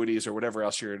the annuities or whatever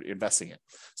else you're investing in.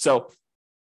 So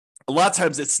a lot of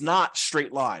times it's not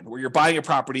straight line where you're buying a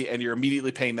property and you're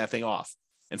immediately paying that thing off.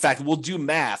 In fact, we'll do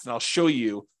math and I'll show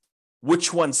you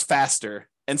which one's faster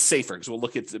and safer, because we'll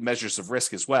look at the measures of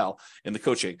risk as well in the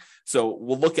coaching. So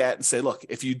we'll look at and say, look,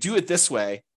 if you do it this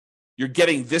way, you're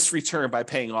getting this return by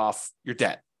paying off your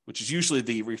debt, which is usually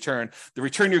the return. The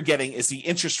return you're getting is the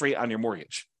interest rate on your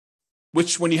mortgage,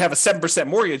 which when you have a 7%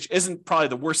 mortgage isn't probably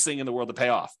the worst thing in the world to pay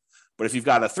off. But if you've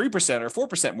got a 3% or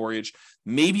 4% mortgage,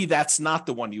 maybe that's not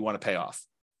the one you want to pay off.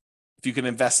 If you can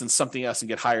invest in something else and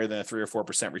get higher than a 3 or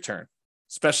 4% return,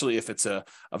 especially if it's a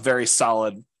very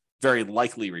solid, very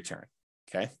likely return.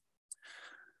 Okay.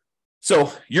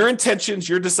 So your intentions,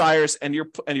 your desires, and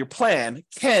your plan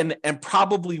can and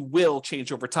probably will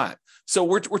change over time. So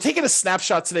we're taking a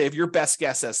snapshot today of your best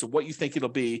guess as to what you think it'll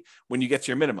be when you get to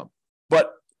your minimum.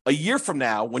 But a year from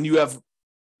now, when you have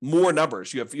more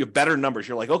numbers, you have better numbers,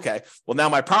 you're like, okay, well, now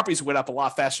my properties went up a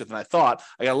lot faster than I thought.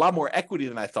 I got a lot more equity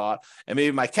than I thought. And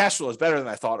maybe my cash flow is better than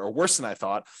I thought or worse than I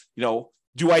thought.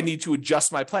 Do I need to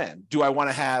adjust my plan? Do I want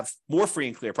to have more free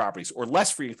and clear properties or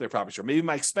less free and clear properties? Or maybe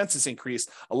my expenses increased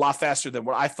a lot faster than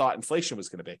what I thought inflation was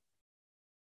going to be.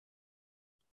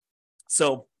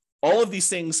 So all of these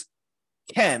things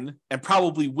can and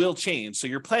probably will change. So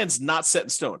your plan's not set in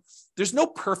stone. There's no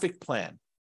perfect plan,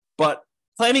 but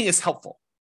planning is helpful.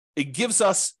 It gives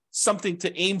us something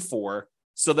to aim for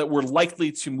so that we're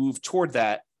likely to move toward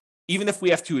that, even if we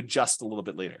have to adjust a little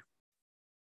bit later.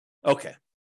 Okay.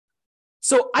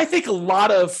 So I think a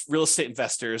lot of real estate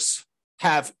investors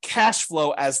have cash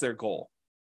flow as their goal.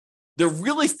 They're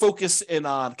really focused in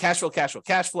on cash flow, cash flow,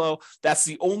 cash flow. That's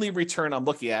the only return I'm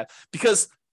looking at, because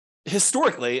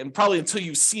historically, and probably until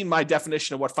you've seen my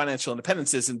definition of what financial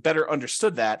independence is and better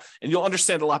understood that, and you'll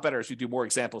understand a lot better as we do more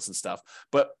examples and stuff.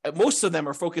 But most of them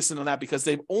are focusing on that because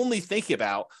they've only thinking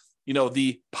about,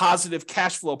 the positive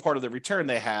cash flow part of the return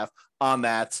they have on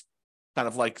that kind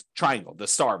of like triangle, the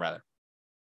star rather.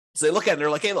 So they look at it and they're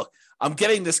like, hey, look, I'm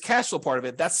getting this cash flow part of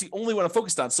it. That's the only one I'm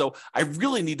focused on. So I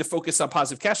really need to focus on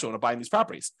positive cash flow when I'm buying these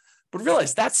properties. But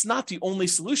realize that's not the only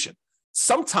solution.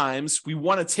 Sometimes we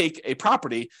want to take a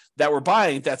property that we're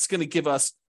buying that's going to give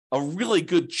us a really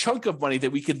good chunk of money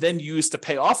that we could then use to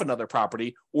pay off another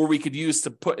property, or we could use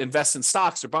to invest in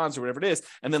stocks or bonds or whatever it is,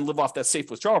 and then live off that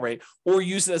safe withdrawal rate, or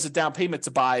use it as a down payment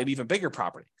to buy an even bigger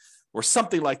property or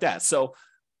something like that. So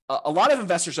a lot of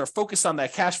investors are focused on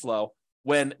that cash flow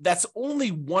when that's only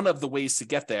one of the ways to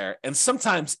get there. And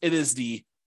sometimes it's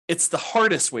the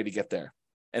hardest way to get there.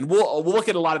 And we'll look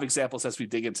at a lot of examples as we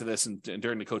dig into this and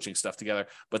during the coaching stuff together,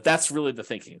 but that's really the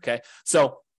thinking, okay?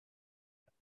 So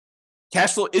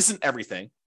cash flow isn't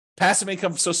everything. Passive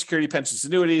income from Social Security, pensions,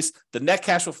 annuities, the net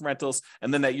cash flow from rentals,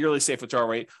 and then that yearly safe withdrawal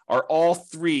rate are all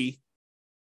 3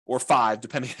 or 5,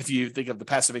 depending if you think of the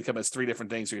passive income as 3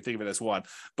 different things or you think of it as 1,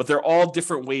 but they're all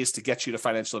different ways to get you to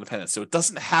financial independence. So it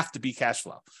doesn't have to be cash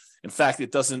flow. In fact,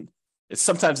 it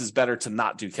sometimes is better to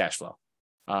not do cash flow.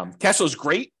 Cash flow is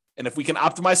great. And if we can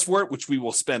optimize for it, which we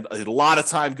will spend a lot of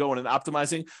time going and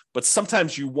optimizing, but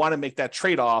sometimes you want to make that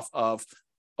trade-off of,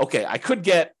 okay, I could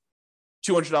get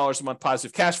 $200 a month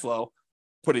positive cash flow,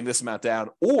 putting this amount down,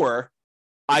 or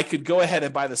I could go ahead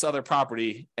and buy this other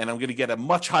property and I'm going to get a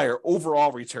much higher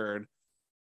overall return.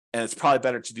 And it's probably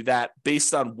better to do that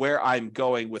based on where I'm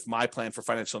going with my plan for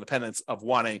financial independence of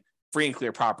wanting free and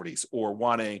clear properties, or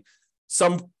wanting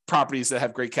some properties that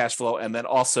have great cash flow, and then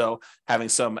also having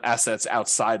some assets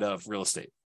outside of real estate.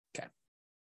 Okay.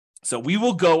 So we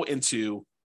will go into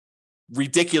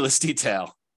ridiculous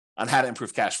detail on how to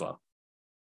improve cash flow.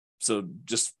 So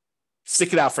just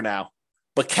stick it out for now.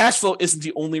 But cash flow isn't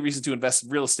the only reason to invest in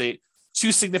real estate.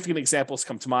 2 significant examples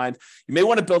come to mind. You may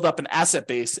want to build up an asset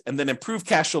base and then improve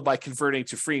cash flow by converting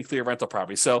to free and clear rental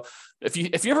property. So if you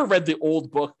ever read the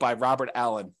old book by Robert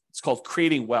Allen, it's called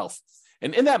Creating Wealth.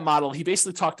 And in that model, he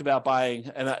basically talked about buying,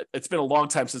 and it's been a long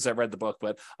time since I read the book,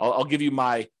 but I'll give you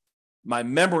my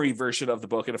memory version of the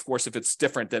book. And of course, if it's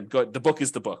different, then the book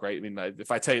is the book, right? I mean, if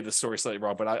I tell you the story slightly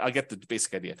wrong, but I get the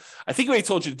basic idea. I think what he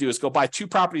told you to do is go buy 2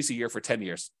 properties a year for 10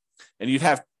 years. And you'd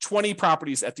have 20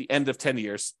 properties at the end of 10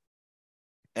 years.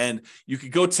 And you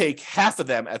could go take half of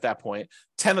them at that point,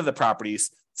 10 of the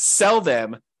properties, sell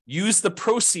them, use the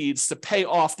proceeds to pay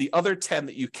off the other 10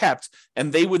 that you kept,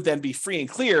 and they would then be free and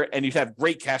clear, and you'd have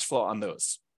great cash flow on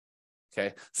those.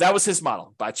 Okay, so that was his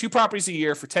model. Buy 2 properties a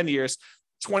year for 10 years,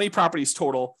 20 properties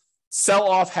total, sell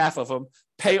off half of them,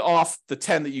 pay off the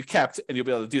 10 that you kept, and you'll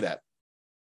be able to do that.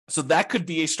 So that could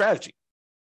be a strategy.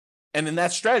 And in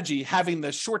that strategy, having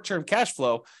the short-term cash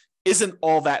flow isn't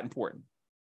all that important.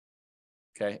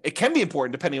 Okay, it can be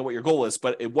important depending on what your goal is,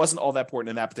 but it wasn't all that important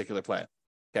in that particular plan.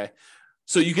 Okay,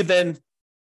 so you could then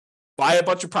buy a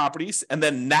bunch of properties and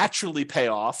then naturally pay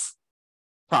off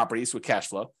properties with cash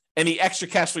flow. Any extra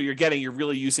cash flow you're getting, you're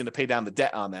really using to pay down the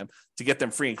debt on them to get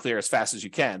them free and clear as fast as you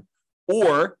can.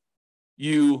 Or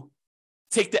you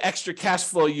take the extra cash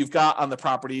flow you've got on the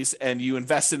properties and you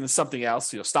invest it in something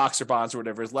else, stocks or bonds or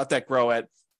whatever, let that grow at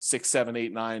 6, 7,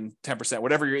 8, 9, 10%,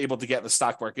 whatever you're able to get in the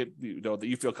stock market, that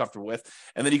you feel comfortable with.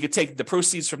 And then you could take the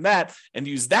proceeds from that and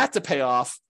use that to pay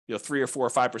off, 3 or 4 or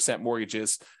 5%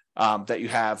 mortgages that you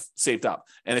have saved up.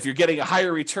 And if you're getting a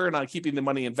higher return on keeping the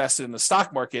money invested in the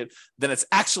stock market, then it's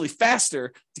actually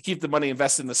faster to keep the money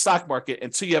invested in the stock market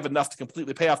until you have enough to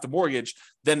completely pay off the mortgage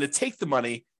than to take the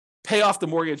money, pay off the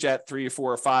mortgage at 3 or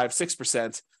 4 or 5,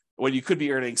 6%, when you could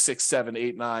be earning 6, 7,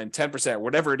 8, 9, 10%,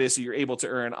 whatever it is that you're able to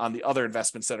earn on the other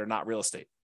investments that are not real estate.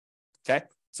 Okay.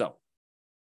 So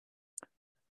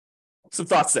some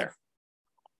thoughts there.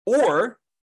 Or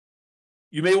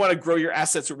you may want to grow your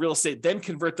assets with real estate, then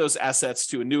convert those assets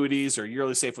to annuities or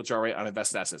yearly safe withdrawal rate on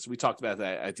invested assets. We talked about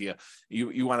that idea.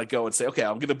 You want to go and say, okay,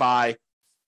 I'm going to buy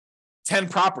 10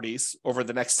 properties over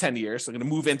the next 10 years. I'm going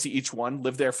to move into each one,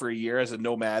 live there for a year as a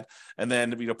nomad, and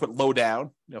then, put low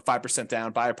down, 5%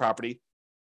 down, buy a property,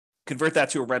 convert that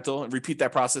to a rental, and repeat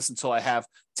that process until I have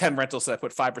 10 rentals that I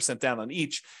put 5% down on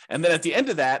each. And then at the end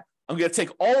of that, I'm going to take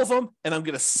all of them and I'm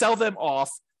going to sell them off,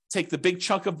 take the big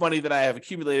chunk of money that I have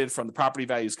accumulated from the property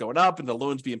values going up and the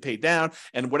loans being paid down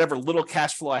and whatever little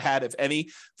cash flow I had, if any,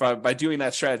 by doing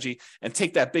that strategy, and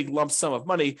take that big lump sum of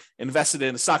money, invest it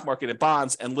in the stock market and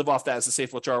bonds, and live off that as a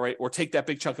safe withdrawal rate, or take that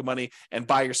big chunk of money and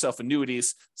buy yourself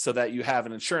annuities so that you have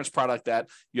an insurance product that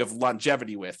you have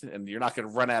longevity with, and you're not going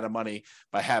to run out of money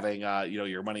by having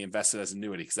your money invested as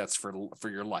annuity, because that's for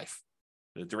your life,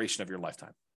 the duration of your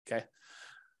lifetime. Okay.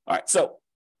 All right. So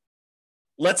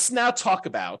let's now talk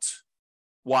about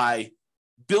why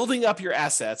building up your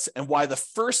assets and why the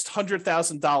first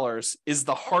 $100,000 is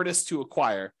the hardest to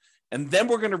acquire. And then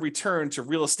we're going to return to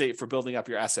real estate for building up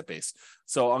your asset base.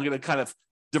 So I'm going to kind of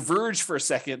diverge for a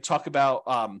second, talk about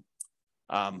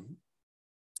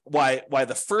why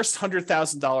the first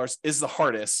 $100,000 is the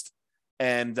hardest.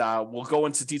 And we'll go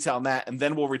into detail on that, and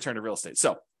then we'll return to real estate.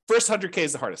 So first 100K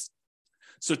is the hardest.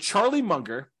 So Charlie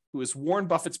Munger, who is Warren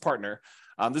Buffett's partner,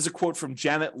 this is a quote from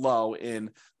Janet Lowe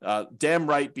in Damn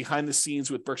Right, Behind the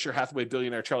Scenes with Berkshire Hathaway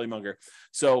billionaire Charlie Munger.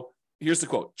 So here's the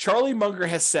quote. Charlie Munger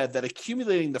has said that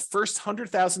accumulating the first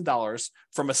 $100,000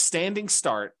 from a standing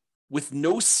start with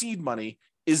no seed money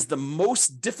is the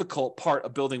most difficult part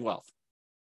of building wealth.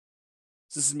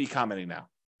 This is me commenting now.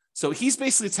 So he's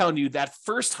basically telling you that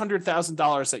first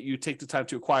 $100,000 that you take the time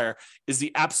to acquire is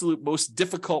the absolute most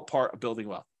difficult part of building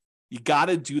wealth. You got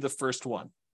to do the first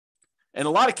one. In a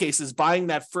lot of cases, buying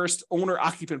that first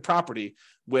owner-occupant property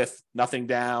with nothing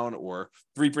down, or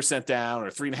 3% down, or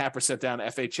 3.5% down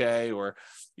FHA, or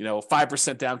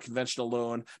 5% down conventional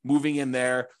loan, moving in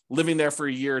there, living there for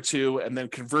a year or two, and then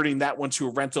converting that one to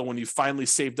a rental when you finally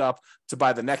saved up to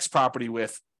buy the next property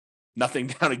with nothing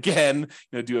down again,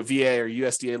 do a VA or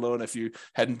USDA loan if you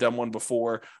hadn't done one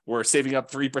before, or saving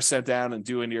up 3% down and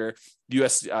doing your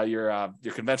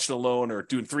your conventional loan, or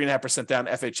doing 3.5% down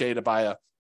FHA to buy a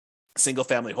single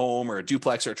family home or a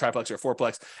duplex or a triplex or a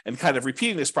fourplex, and kind of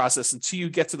repeating this process until you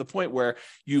get to the point where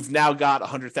you've now got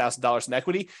 $100,000 in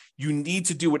equity. You need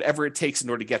to do whatever it takes in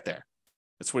order to get there.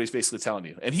 That's what he's basically telling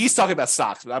you. And he's talking about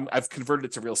stocks, but I've converted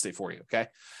it to real estate for you. Okay.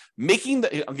 I'm going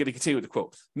to continue with the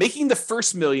quote. Making the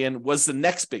first million was the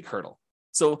next big hurdle.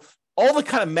 So all the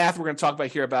kind of math we're going to talk about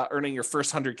here about earning your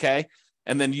first 100K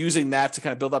and then using that to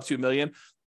kind of build up to $1 million,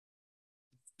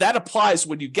 that applies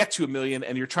when you get to $1 million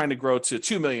and you're trying to grow to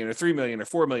 2 million or 3 million or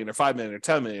 4 million or 5 million or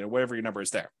 10 million or whatever your number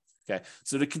is there. Okay.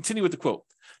 So to continue with the quote,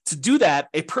 to do that,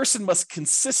 a person must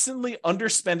consistently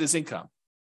underspend his income.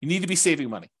 You need to be saving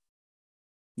money.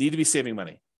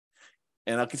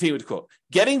 And I'll continue with the quote.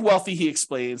 Getting wealthy, he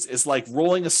explains, is like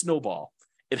rolling a snowball.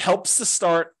 It helps to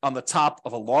start on the top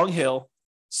of a long hill,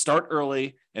 start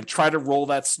early, and try to roll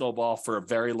that snowball for a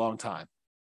very long time.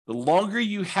 The longer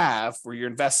you have where you're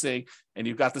investing and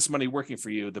you've got this money working for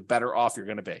you, the better off you're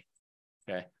going to be.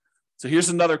 Okay. So here's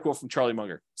another quote from Charlie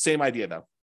Munger. Same idea though.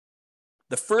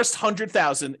 The first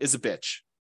 100,000 is a bitch,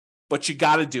 but you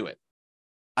got to do it.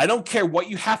 I don't care what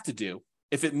you have to do.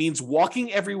 If it means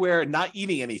walking everywhere and not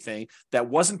eating anything that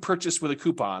wasn't purchased with a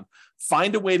coupon,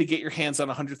 find a way to get your hands on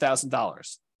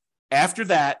 $100,000. After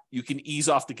that, you can ease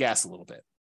off the gas a little bit.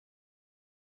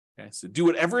 Okay. So do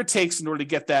whatever it takes in order to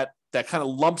get that kind of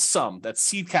lump sum, that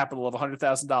seed capital of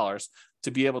 $100,000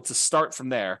 to be able to start from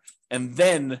there. And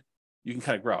then you can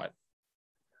kind of grow it.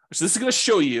 So this is going to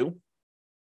show you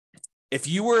if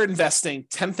you were investing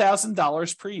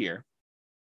 $10,000 per year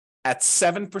at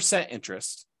 7%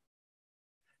 interest,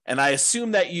 and I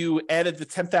assume that you added the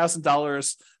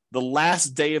 $10,000 the last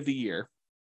day of the year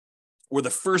or the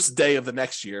first day of the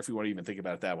next year, if you want to even think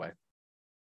about it that way.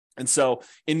 And so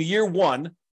in year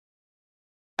one,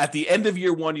 at the end of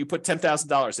year one, you put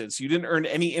 $10,000 in. So you didn't earn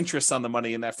any interest on the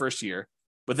money in that first year.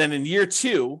 But then in year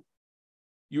two,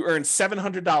 you earned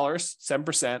 $700,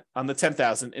 7% on the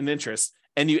 $10,000 in interest,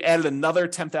 and you added another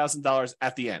 $10,000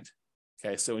 at the end.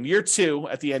 Okay, so in year two,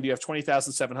 at the end, you have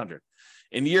 $20,700.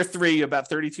 In year three, you have about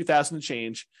 $32,000 and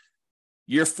change.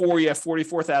 Year four, you have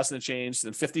 $44,000 and change,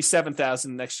 then $57,000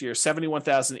 next year,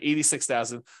 $71,000,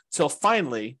 $86,000, till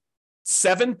finally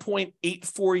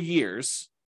 7.84 years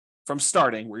from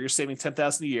starting, where you're saving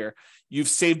 $10,000 a year, you've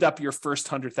saved up your first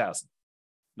 $100,000.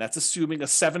 That's assuming a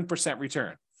 7%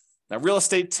 return. Now, real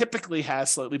estate typically has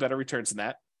slightly better returns than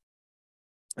that.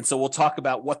 And so we'll talk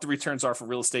about what the returns are for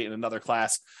real estate in another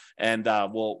class, and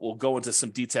we'll go into some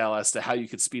detail as to how you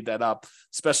could speed that up,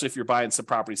 especially if you're buying some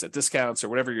properties at discounts or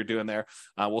whatever you're doing there.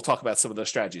 We'll talk about some of those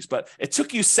strategies. But it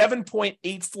took you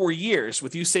 7.84 years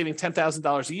with you saving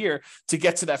 $10,000 a year to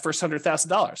get to that first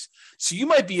 $100,000. So you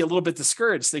might be a little bit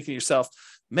discouraged, thinking to yourself,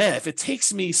 man, if it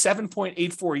takes me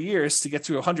 7.84 years to get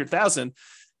to 100,000,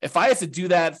 if I have to do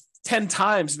that 10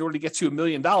 times in order to get to $1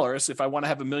 million, if I want to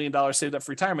have $1 million saved up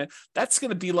for retirement, that's going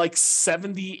to be like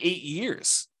 78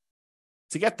 years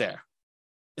to get there.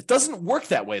 It doesn't work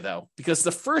that way, though, because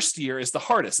the first year is the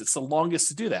hardest. It's the longest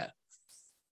to do that.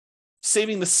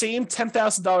 Saving the same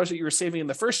 $10,000 that you were saving in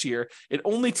the first year, it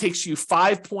only takes you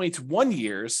 5.1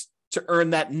 years to earn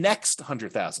that next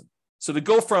 $100,000. So to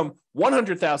go from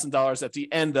 $100,000 at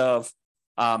the end of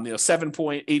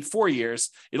 7.84 years,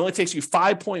 it only takes you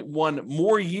 5.1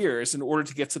 more years in order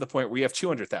to get to the point where you have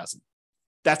 200,000.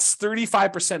 That's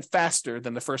 35% faster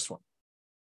than the first one.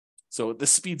 So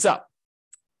this speeds up.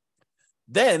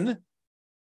 Then,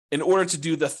 in order to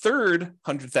do the third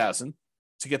 100,000,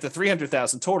 to get the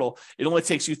 300,000 total, it only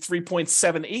takes you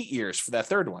 3.78 years for that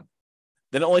third one.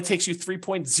 Then it only takes you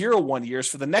 3.01 years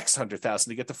for the next 100,000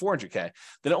 to get to 400K.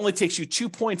 Then it only takes you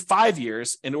 2.5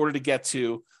 years in order to get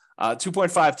to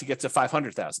 2.5 to get to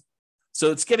 500,000.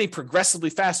 So it's getting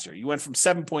progressively faster. You went from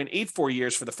 7.84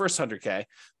 years for the first 100K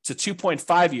to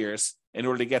 2.5 years in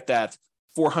order to get that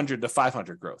 400 to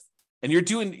 500 growth. And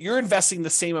you're investing the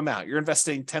same amount. You're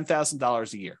investing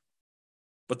 $10,000 a year.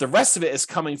 But the rest of it is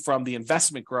coming from the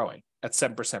investment growing at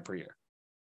 7% per year.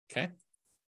 Okay.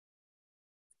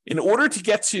 In order to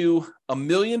get to $1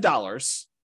 million,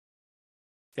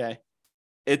 okay,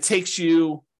 it takes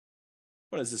you,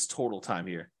 what is this total time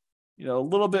here? A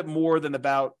little bit more than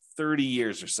about 30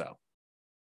 years or so.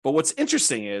 But what's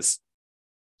interesting is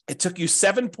it took you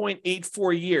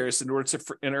 7.84 years in order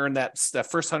to earn that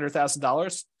first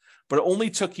 $100,000, but it only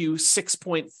took you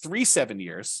 6.37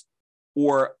 years,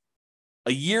 or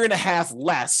a year and a half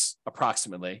less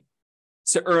approximately,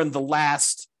 to earn the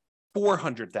last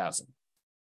 400,000.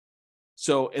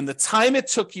 So in the time it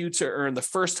took you to earn the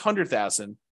first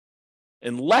 100,000,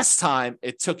 in less time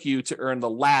it took you to earn the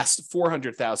last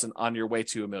 400,000 on your way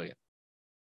to $1 million.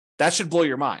 That should blow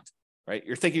your mind, right?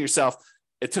 You're thinking to yourself,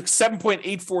 it took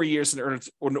 7.84 years in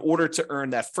order to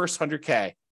earn that first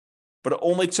 100K, but it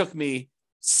only took me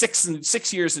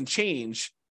 6 years and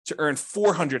change to earn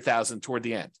 400,000 toward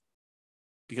the end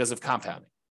because of compounding.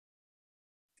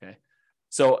 Okay.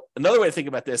 So another way to think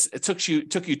about this, it took you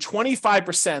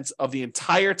 25% of the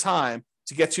entire time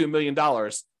to get to $1 million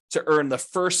to earn the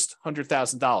first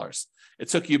 $100,000. It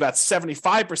took you about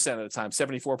 75% of the time,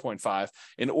 74.5,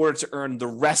 in order to earn the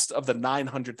rest of the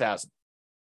 900,000.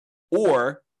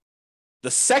 Or the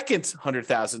second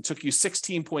 100,000 took you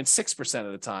 16.6%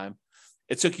 of the time.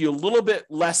 It took you a little bit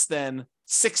less than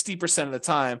 60% of the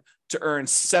time to earn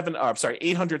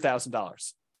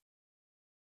 $800,000,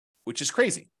 which is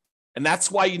crazy. And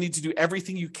that's why you need to do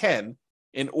everything you can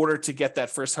in order to get that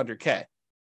first 100K,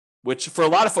 which for a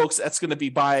lot of folks, that's going to be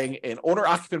buying an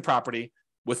owner-occupant property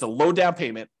with a low down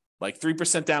payment, like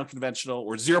 3% down conventional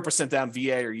or 0% down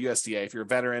VA or USDA if you're a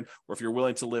veteran, or if you're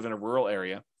willing to live in a rural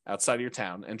area outside of your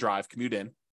town and commute in,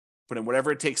 put in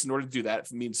whatever it takes in order to do that.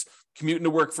 If it means commuting to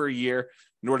work for a year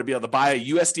in order to be able to buy a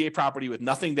USDA property with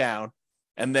nothing down,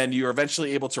 and then you're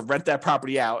eventually able to rent that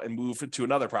property out and move to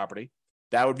another property,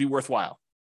 that would be worthwhile.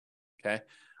 Okay.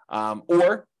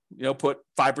 Or, put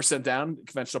 5% down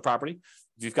conventional property.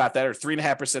 If you've got that, or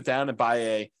 3.5% down, and buy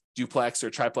a duplex or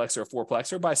triplex or a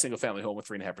fourplex, or buy a single family home with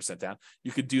 3.5% down.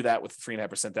 You could do that with the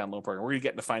 3.5% down loan program. We're going to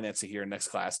get into financing here in next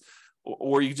class.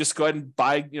 Or you just go ahead and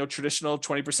buy, traditional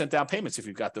 20% down payments if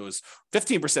you've got those,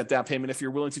 15% down payment if you're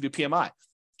willing to do PMI,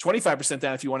 25%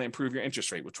 down if you want to improve your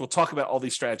interest rate, which we'll talk about all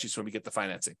these strategies when we get the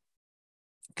financing.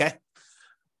 Okay.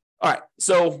 All right.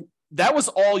 So that was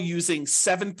all using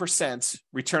 7%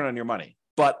 return on your money,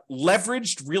 but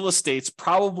leveraged real estate's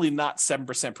probably not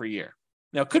 7% per year.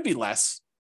 Now, it could be less,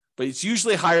 but it's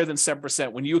usually higher than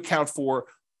 7% when you account for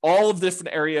all of the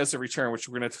different areas of return, which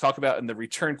we're going to talk about in the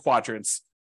return quadrants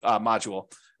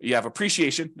module. You have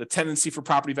appreciation, the tendency for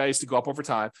property values to go up over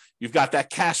time. You've got that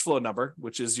cash flow number,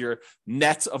 which is your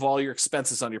net of all your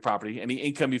expenses on your property, any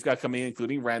income you've got coming in,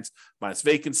 including rent, minus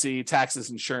vacancy, taxes,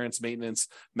 insurance, maintenance,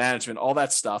 management, all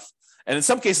that stuff. And in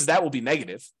some cases, that will be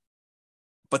negative,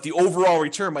 but the overall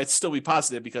return might still be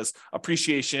positive because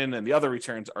appreciation and the other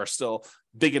returns are still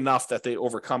big enough that they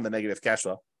overcome the negative cash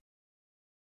flow.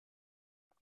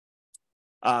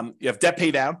 You have debt pay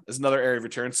down is another area of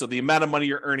return. So the amount of money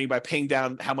you're earning by paying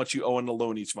down how much you owe in the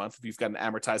loan each month, if you've got an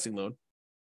amortizing loan.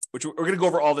 which we're going to go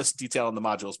over all this detail in the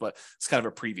modules, but it's kind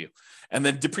of a preview. And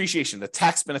then depreciation, the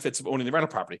tax benefits of owning the rental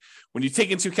property. When you take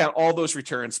into account all those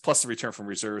returns, plus the return from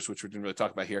reserves, which we didn't really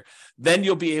talk about here, then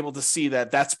you'll be able to see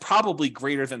that that's probably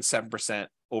greater than 7%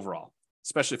 overall,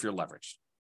 especially if you're leveraged.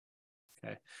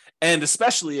 Okay. And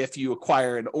especially if you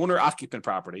acquire an owner-occupant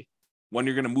property, one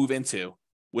you're going to move into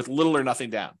with little or nothing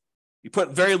down. You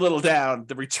put very little down,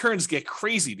 the returns get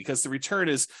crazy because the return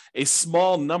is a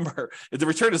small number. The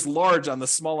return is large on the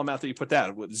small amount that you put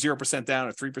down, with 0% down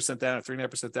or 3% down or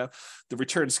 3.5% down. The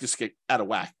returns just get out of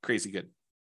whack, crazy good.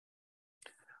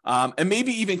 And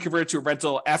maybe even convert it to a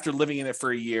rental after living in it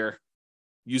for a year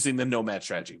using the nomad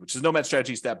strategy, which is nomad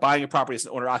strategy is that buying a property as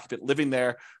an owner occupant, living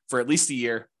there for at least a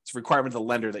year. It's a requirement of the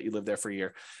lender that you live there for a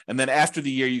year. And then after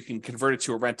the year, you can convert it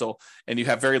to a rental and you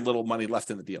have very little money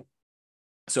left in the deal.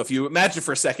 So if you imagine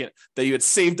for a second that you had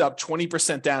saved up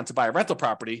 20% down to buy a rental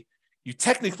property, you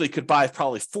technically could buy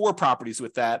probably 4 properties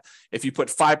with that if you put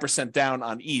 5% down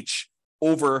on each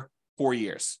over 4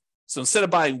 years. So instead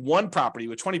of buying 1 property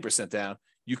with 20% down,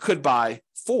 you could buy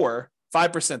 4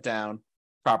 5% down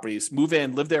properties, move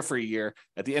in, live there for a year.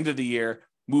 At the end of the year,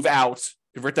 move out,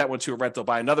 convert that one to a rental,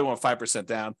 buy another one 5%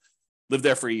 down, live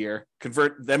there for a year,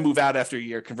 convert, then move out after a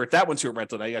year, convert that one to a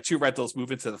rental. Now you got 2 rentals,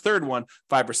 move into the third one,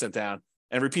 5% down,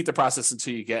 and repeat the process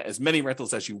until you get as many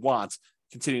rentals as you want,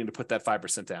 continuing to put that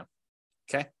 5% down.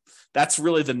 Okay. That's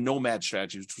really the nomad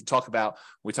strategy, which we talk about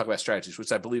when we talk about strategies,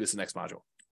 which I believe is the next module.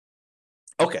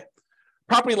 Okay.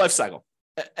 Property life cycle.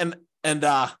 And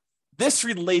this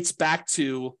relates back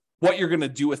to what you're going to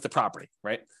do with the property,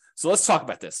 right? So let's talk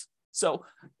about this. So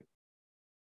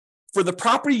for the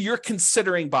property you're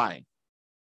considering buying,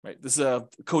 right? This is a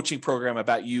coaching program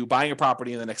about you buying a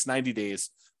property in the next 90 days.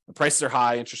 The prices are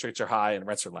high, interest rates are high, and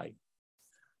rents are light.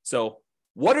 So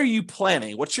what are you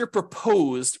planning? What's your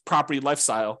proposed property life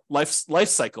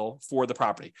cycle for the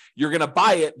property? You're going to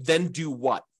buy it, then do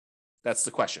what? That's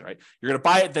the question, right? You're going to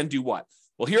buy it, then do what?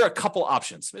 Well, here are a couple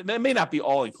options. It may not be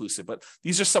all inclusive, but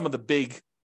these are some of the big,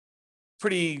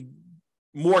 pretty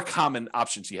more common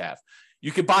options you have.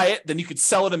 You could buy it, then you could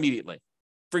sell it immediately.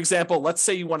 For example, let's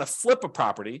say you want to flip a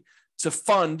property to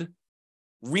fund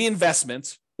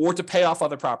reinvestment or to pay off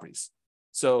other properties.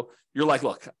 So you're like,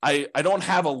 look, I don't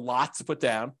have a lot to put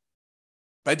down,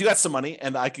 but I do have some money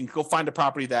and I can go find a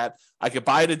property that I could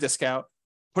buy at a discount,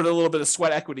 put a little bit of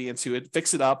sweat equity into it,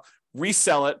 fix it up,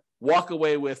 resell it, walk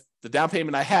away with the down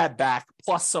payment I had back,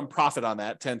 plus some profit on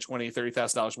that, $10,000, $20,000,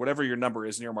 $30,000, whatever your number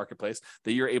is in your marketplace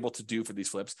that you're able to do for these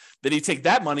flips. Then you take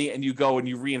that money and you go and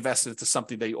you reinvest it into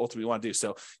something that you ultimately want to do.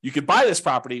 So you could buy this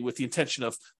property with the intention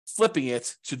of flipping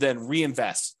it to then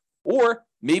reinvest. Or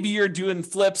maybe you're doing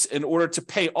flips in order to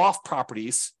pay off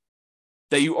properties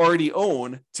that you already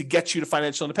own to get you to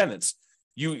financial independence.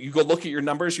 You go look at your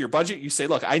numbers, your budget, you say,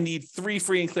 look, I need 3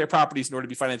 free and clear properties in order to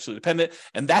be financially independent.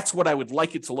 And that's what I would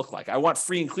like it to look like. I want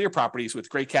free and clear properties with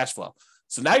great cash flow.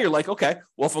 So now you're like, okay,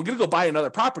 well, if I'm going to go buy another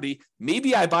property,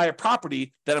 maybe I buy a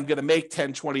property that I'm going to make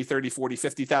 $10,000, $20,000, $30,000,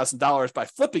 $40,000, $50,000 by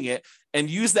flipping it and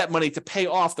use that money to pay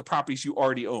off the properties you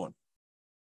already own.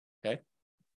 Okay.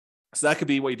 So that could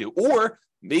be what you do. Or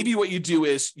maybe what you do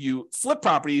is you flip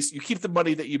properties, you keep the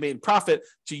money that you made in profit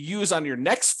to use on your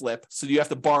next flip. So you have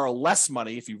to borrow less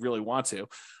money if you really want to,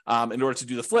 in order to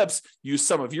do the flips, use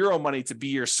some of your own money to be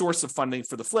your source of funding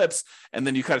for the flips. And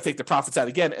then you kind of take the profits out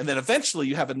again. And then eventually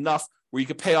you have enough where you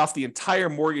could pay off the entire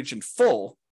mortgage in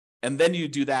full. And then you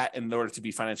do that in order to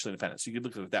be financially independent. So you could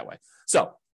look at it that way.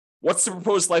 So what's the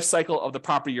proposed life cycle of the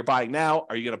property you're buying now?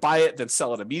 Are you going to buy it, then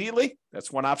sell it immediately?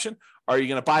 That's one option. Are you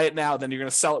going to buy it now, then you're going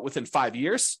to sell it within 5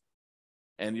 years?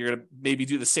 And you're going to maybe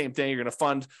do the same thing. You're going to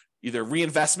fund either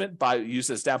reinvestment by use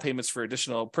as down payments for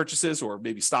additional purchases, or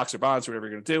maybe stocks or bonds, or whatever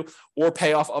you're going to do, or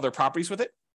pay off other properties with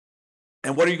it.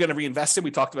 And what are you going to reinvest in?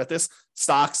 We talked about this: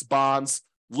 stocks, bonds,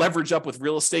 leverage up with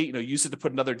real estate, use it to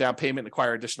put another down payment and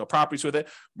acquire additional properties with it.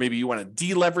 Maybe you want to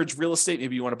deleverage real estate.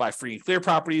 Maybe you want to buy free and clear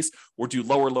properties or do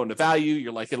lower loan to value.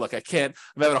 You're like, hey, look, I'm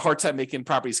having a hard time making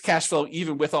properties cash flow,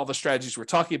 even with all the strategies we're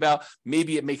talking about.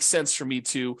 Maybe it makes sense for me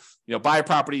to, buy a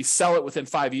property, sell it within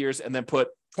 5 years, and then put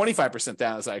 25%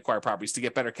 down as I acquire properties to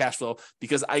get better cash flow,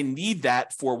 because I need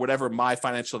that for whatever my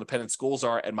financial independence goals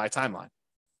are and my timeline.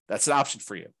 That's an option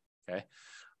for you. Okay.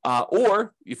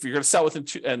 Or if you're going to sell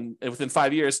within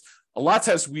 5 years, a lot of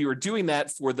times we were doing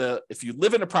that if you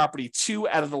live in a property 2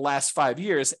 out of the last 5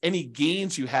 years, any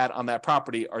gains you had on that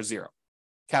property are zero.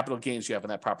 Capital gains you have on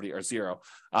that property are zero,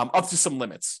 up to some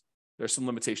limits. There's some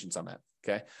limitations on that.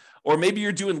 Okay. Or maybe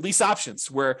you're doing lease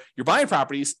options where you're buying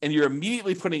properties and you're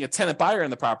immediately putting a tenant buyer in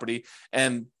the property,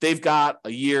 and they've got a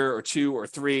year or 2 or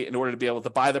 3 in order to be able to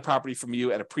buy the property from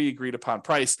you at a pre-agreed upon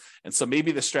price. And so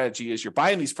maybe the strategy is you're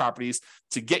buying these properties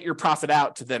to get your profit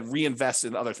out to then reinvest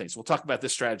in other things. We'll talk about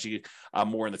this strategy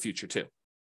more in the future too.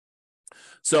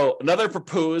 So another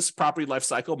proposed property life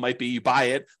cycle might be you buy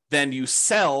it, then you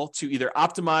sell to either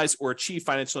optimize or achieve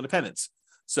financial independence.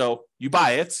 So you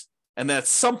buy it, and then at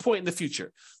some point in the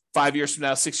future, 5 years from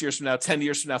now, 6 years from now, 10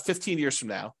 years from now, 15 years from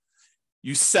now,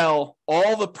 you sell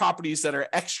all the properties that are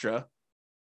extra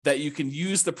that you can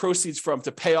use the proceeds from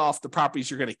to pay off the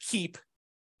properties you're going to keep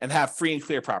and have free and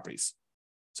clear properties.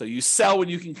 So you sell when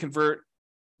you can convert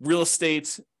real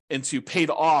estate into paid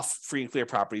off free and clear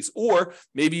properties. Or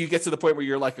maybe you get to the point where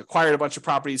you're like acquired a bunch of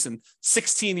properties and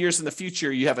 16 years in the future,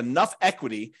 you have enough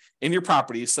equity in your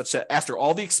properties such that after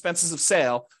all the expenses of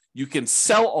sale, you can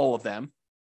sell all of them.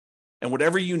 And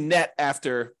whatever you net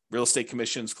after real estate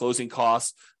commissions, closing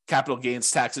costs, capital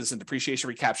gains taxes, and depreciation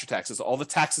recapture taxes, all the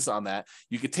taxes on that,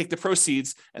 you could take the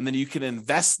proceeds and then you can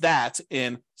invest that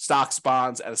in stocks,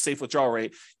 bonds at a safe withdrawal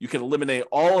rate. You can eliminate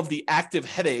all of the active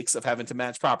headaches of having to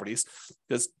manage properties,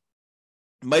 because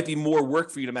it might be more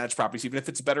work for you to manage properties, even if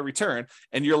it's a better return.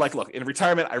 And you're like, look, in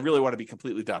retirement, I really want to be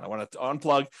completely done. I want to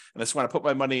unplug and I just want to put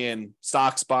my money in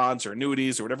stocks, bonds, or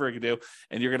annuities, or whatever I can do.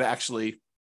 And you're going to actually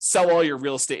sell all your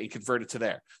real estate and convert it to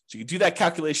there. So you can do that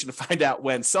calculation to find out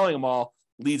when selling them all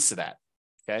leads to that.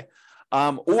 Okay.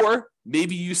 Or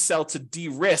maybe you sell to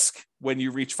de-risk when you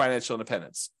reach financial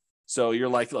independence. So you're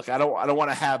like, look, I don't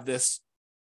want to have this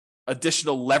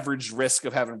additional leveraged risk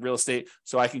of having real estate,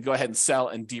 so I can go ahead and sell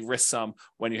and de-risk some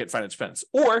when you hit financial independence.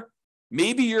 Or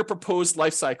maybe your proposed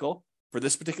life cycle for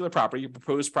this particular property, your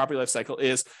proposed property life cycle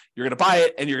is you're going to buy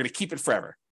it and you're going to keep it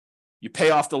forever. You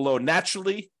pay off the loan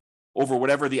naturally over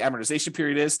whatever the amortization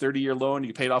period is, 30-year loan,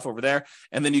 you pay it off over there,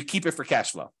 and then you keep it for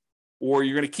cash flow. Or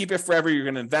you're going to keep it forever, you're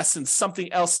going to invest in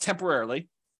something else temporarily.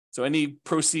 So any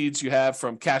proceeds you have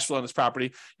from cash flow on this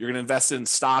property, you're going to invest in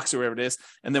stocks or whatever it is.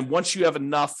 And then once you have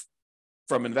enough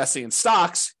from investing in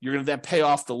stocks, you're going to then pay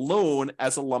off the loan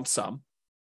as a lump sum.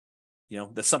 You know,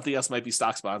 that something else might be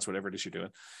stocks, bonds, whatever it is you're doing.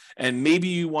 And maybe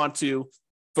you want to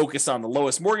focus on the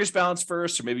lowest mortgage balance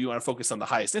first, or maybe you want to focus on the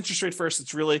highest interest rate first.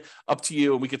 It's really up to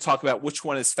you. And we could talk about which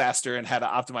one is faster and how to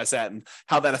optimize that and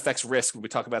how that affects risk when we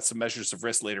talk about some measures of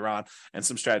risk later on and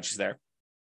some strategies there.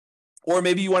 Or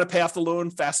maybe you want to pay off the loan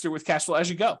faster with cash flow as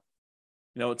you go.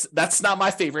 You know, that's not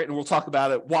my favorite, and we'll talk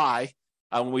about it why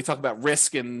when we talk about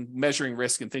risk and measuring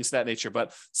risk and things of that nature.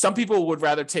 But some people would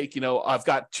rather take, you know, I've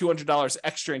got $200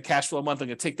 extra in cash flow a month. I'm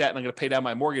going to take that and I'm going to pay down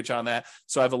my mortgage on that.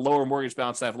 So I have a lower mortgage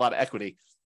balance and I have a lot of equity.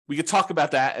 We could talk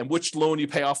about that and which loan you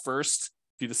pay off first.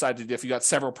 If you decide to, if you got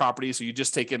several properties, or you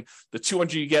just taking the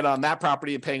 200 you get on that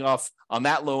property and paying off on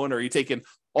that loan, or you taking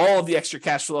all of the extra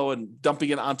cash flow and dumping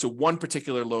it onto one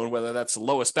particular loan, whether that's the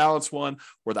lowest balance one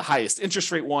or the highest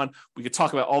interest rate one. We could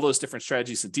talk about all those different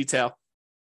strategies in detail.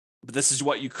 But this is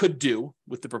what you could do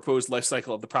with the proposed life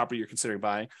cycle of the property you're considering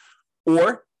buying.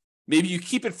 Or maybe you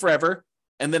keep it forever,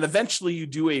 and then eventually you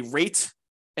do a rate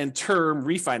and term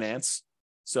refinance.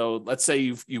 So let's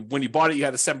say you when you bought it, you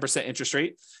had a 7% interest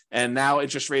rate, and now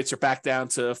interest rates are back down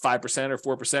to 5%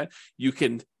 or 4%. You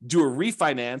can do a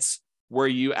refinance where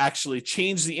you actually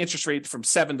change the interest rate from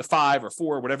 7 to 5 or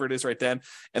 4, whatever it is right then,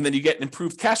 and then you get an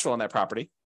improved cash flow on that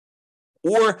property.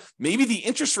 Or maybe the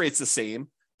interest rate's the same,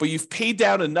 but you've paid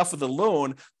down enough of the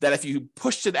loan that if you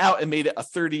pushed it out and made it a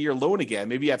 30-year loan again,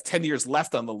 maybe you have 10 years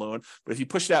left on the loan, but if you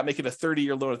push it out, make it a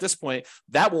 30-year loan at this point,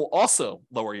 that will also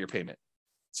lower your payment.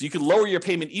 So you can lower your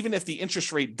payment even if the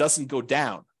interest rate doesn't go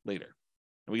down later.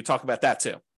 And we can talk about that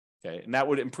too. Okay. And that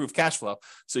would improve cash flow.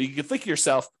 So you can think to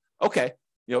yourself, okay,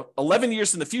 11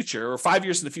 years in the future, or 5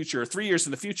 years in the future, or 3 years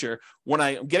in the future, when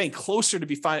I'm getting closer to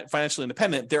be financially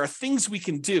independent, there are things we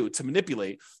can do to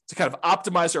manipulate, to kind of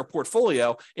optimize our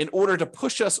portfolio in order to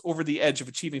push us over the edge of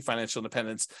achieving financial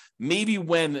independence. Maybe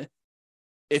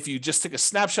if you just took a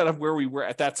snapshot of where we were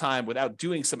at that time without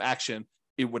doing some action,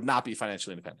 it would not be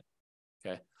financially independent.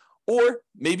 Okay. Or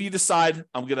maybe you decide,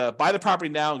 I'm going to buy the property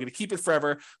now, I'm going to keep it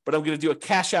forever, but I'm going to do a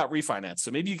cash out refinance.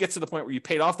 So maybe you get to the point where you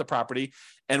paid off the property,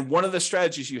 and one of the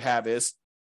strategies you have is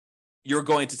you're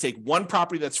going to take one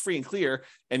property that's free and clear,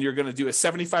 and you're going to do a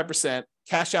 75%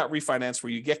 cash out refinance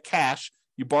where you get cash,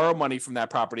 you borrow money from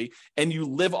that property, and you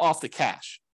live off the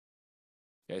cash.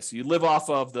 Okay, so you live off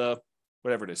of the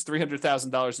whatever it is,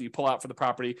 $300,000 that you pull out for the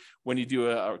property when you do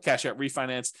a cash out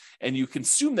refinance, and you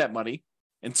consume that money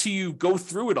until you go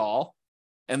through it all,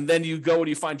 and then you go and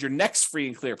you find your next free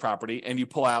and clear property, and you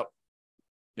pull out,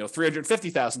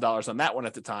 $350,000 on that one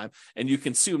at the time, and you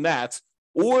consume that,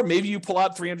 Or maybe you pull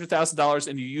out $300,000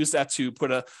 and you use that to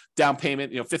put a down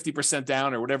payment, 50%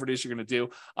 down or whatever it is you're going to do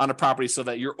on a property so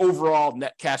that your overall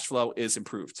net cash flow is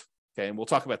improved. Okay. And we'll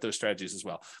talk about those strategies as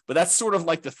well. But that's sort of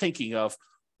like the thinking of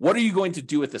what are you going to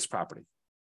do with this property?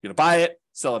 You're going to buy it,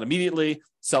 sell it immediately,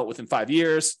 sell it within 5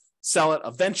 years, sell it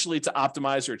eventually to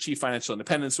optimize or achieve financial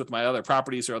independence with my other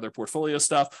properties or other portfolio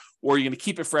stuff, or you're going to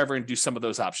keep it forever and do some of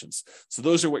those options. So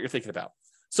those are what you're thinking about.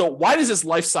 So why does this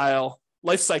life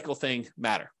cycle thing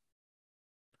matter?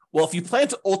 Well, if you plan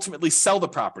to ultimately sell the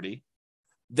property,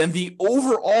 then the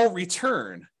overall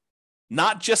return,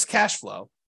 not just cash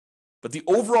flow, but the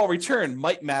overall return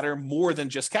might matter more than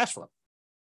just cash flow.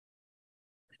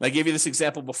 And I gave you this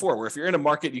example before, where if you're in a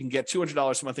market, you can get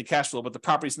 $200 a month in cash flow, but the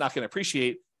property's not going to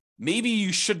appreciate. Maybe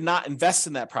you should not invest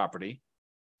in that property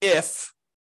if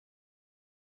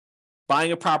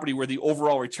buying a property where the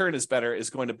overall return is better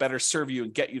is going to better serve you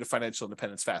and get you to financial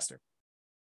independence faster.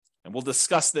 And we'll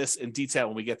discuss this in detail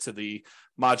when we get to the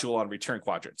module on return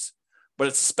quadrants. But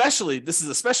this is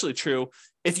especially true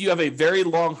if you have a very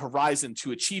long horizon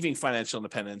to achieving financial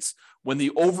independence when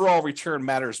the overall return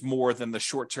matters more than the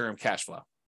short-term cash flow.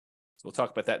 So we'll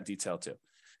talk about that in detail too.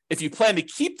 If you plan to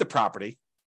keep the property,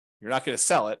 you're not going to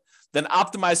sell it, then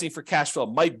optimizing for cash flow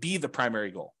might be the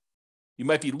primary goal. You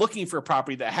might be looking for a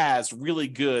property that has really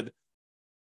good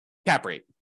cap rate,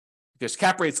 because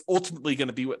cap rate's ultimately going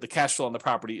to be what the cash flow on the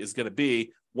property is going to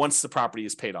be once the property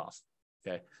is paid off.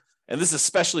 Okay. And this is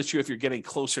especially true if you're getting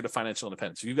closer to financial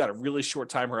independence. If you've got a really short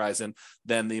time horizon,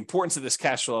 then the importance of this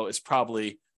cash flow is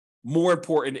probably more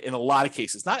important in a lot of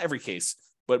cases, not every case,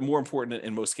 but more important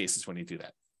in most cases when you do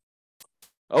that.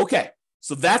 Okay.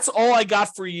 So that's all I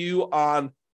got for you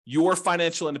on your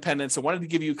financial independence. I wanted to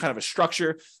give you kind of a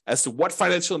structure as to what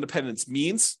financial independence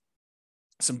means,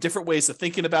 some different ways of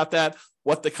thinking about that,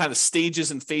 what the kind of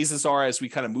stages and phases are as we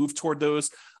kind of move toward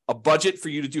those, a budget for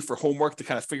you to do for homework to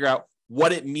kind of figure out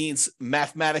what it means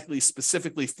mathematically,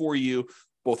 specifically for you,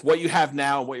 both what you have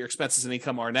now and what your expenses and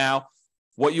income are now,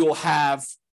 what you will have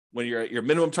when you're at your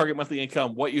minimum target monthly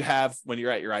income, what you have when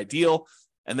you're at your ideal.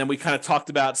 And then we kind of talked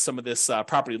about some of this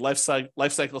property life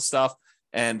cycle stuff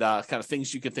and kind of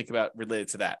things you can think about related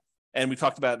to that. And we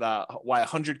talked about why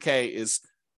 100K is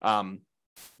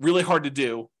really hard to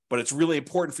do, but it's really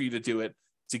important for you to do it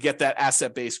to get that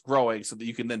asset base growing so that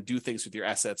you can then do things with your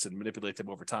assets and manipulate them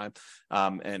over time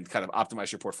and kind of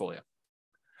optimize your portfolio.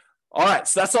 All right,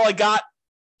 so that's all I got.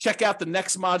 Check out the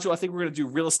next module. I think we're going to do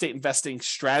real estate investing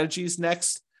strategies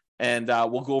next. And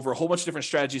we'll go over a whole bunch of different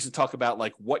strategies and talk about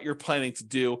like what you're planning to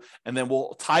do. And then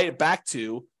we'll tie it back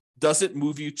to, does it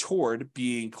move you toward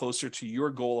being closer to your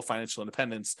goal of financial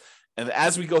independence? And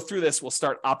as we go through this, we'll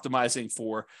start optimizing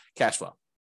for cash flow.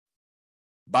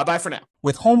 Bye-bye for now.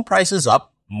 With home prices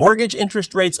up, mortgage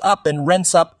interest rates up, and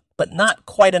rents up, but not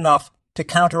quite enough to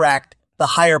counteract the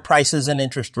higher prices and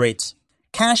interest rates,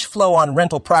 cash flow on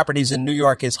rental properties in New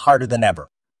York is harder than ever.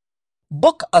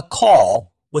 Book a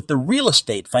call with the Real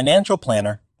Estate Financial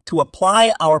Planner to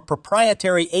apply our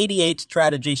proprietary 88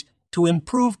 strategies to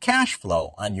improve cash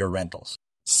flow on your rentals.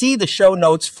 See the show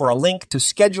notes for a link to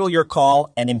schedule your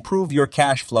call and improve your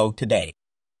cash flow today.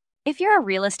 If you're a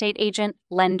real estate agent,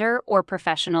 lender, or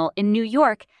professional in New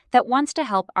York that wants to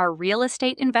help our real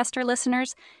estate investor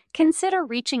listeners, consider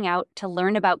reaching out to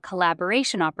learn about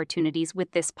collaboration opportunities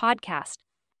with this podcast.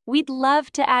 We'd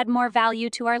love to add more value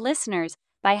to our listeners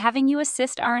by having you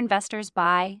assist our investors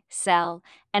buy, sell,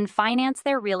 and finance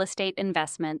their real estate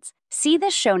investments. See the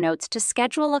show notes to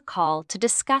schedule a call to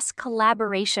discuss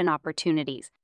collaboration opportunities.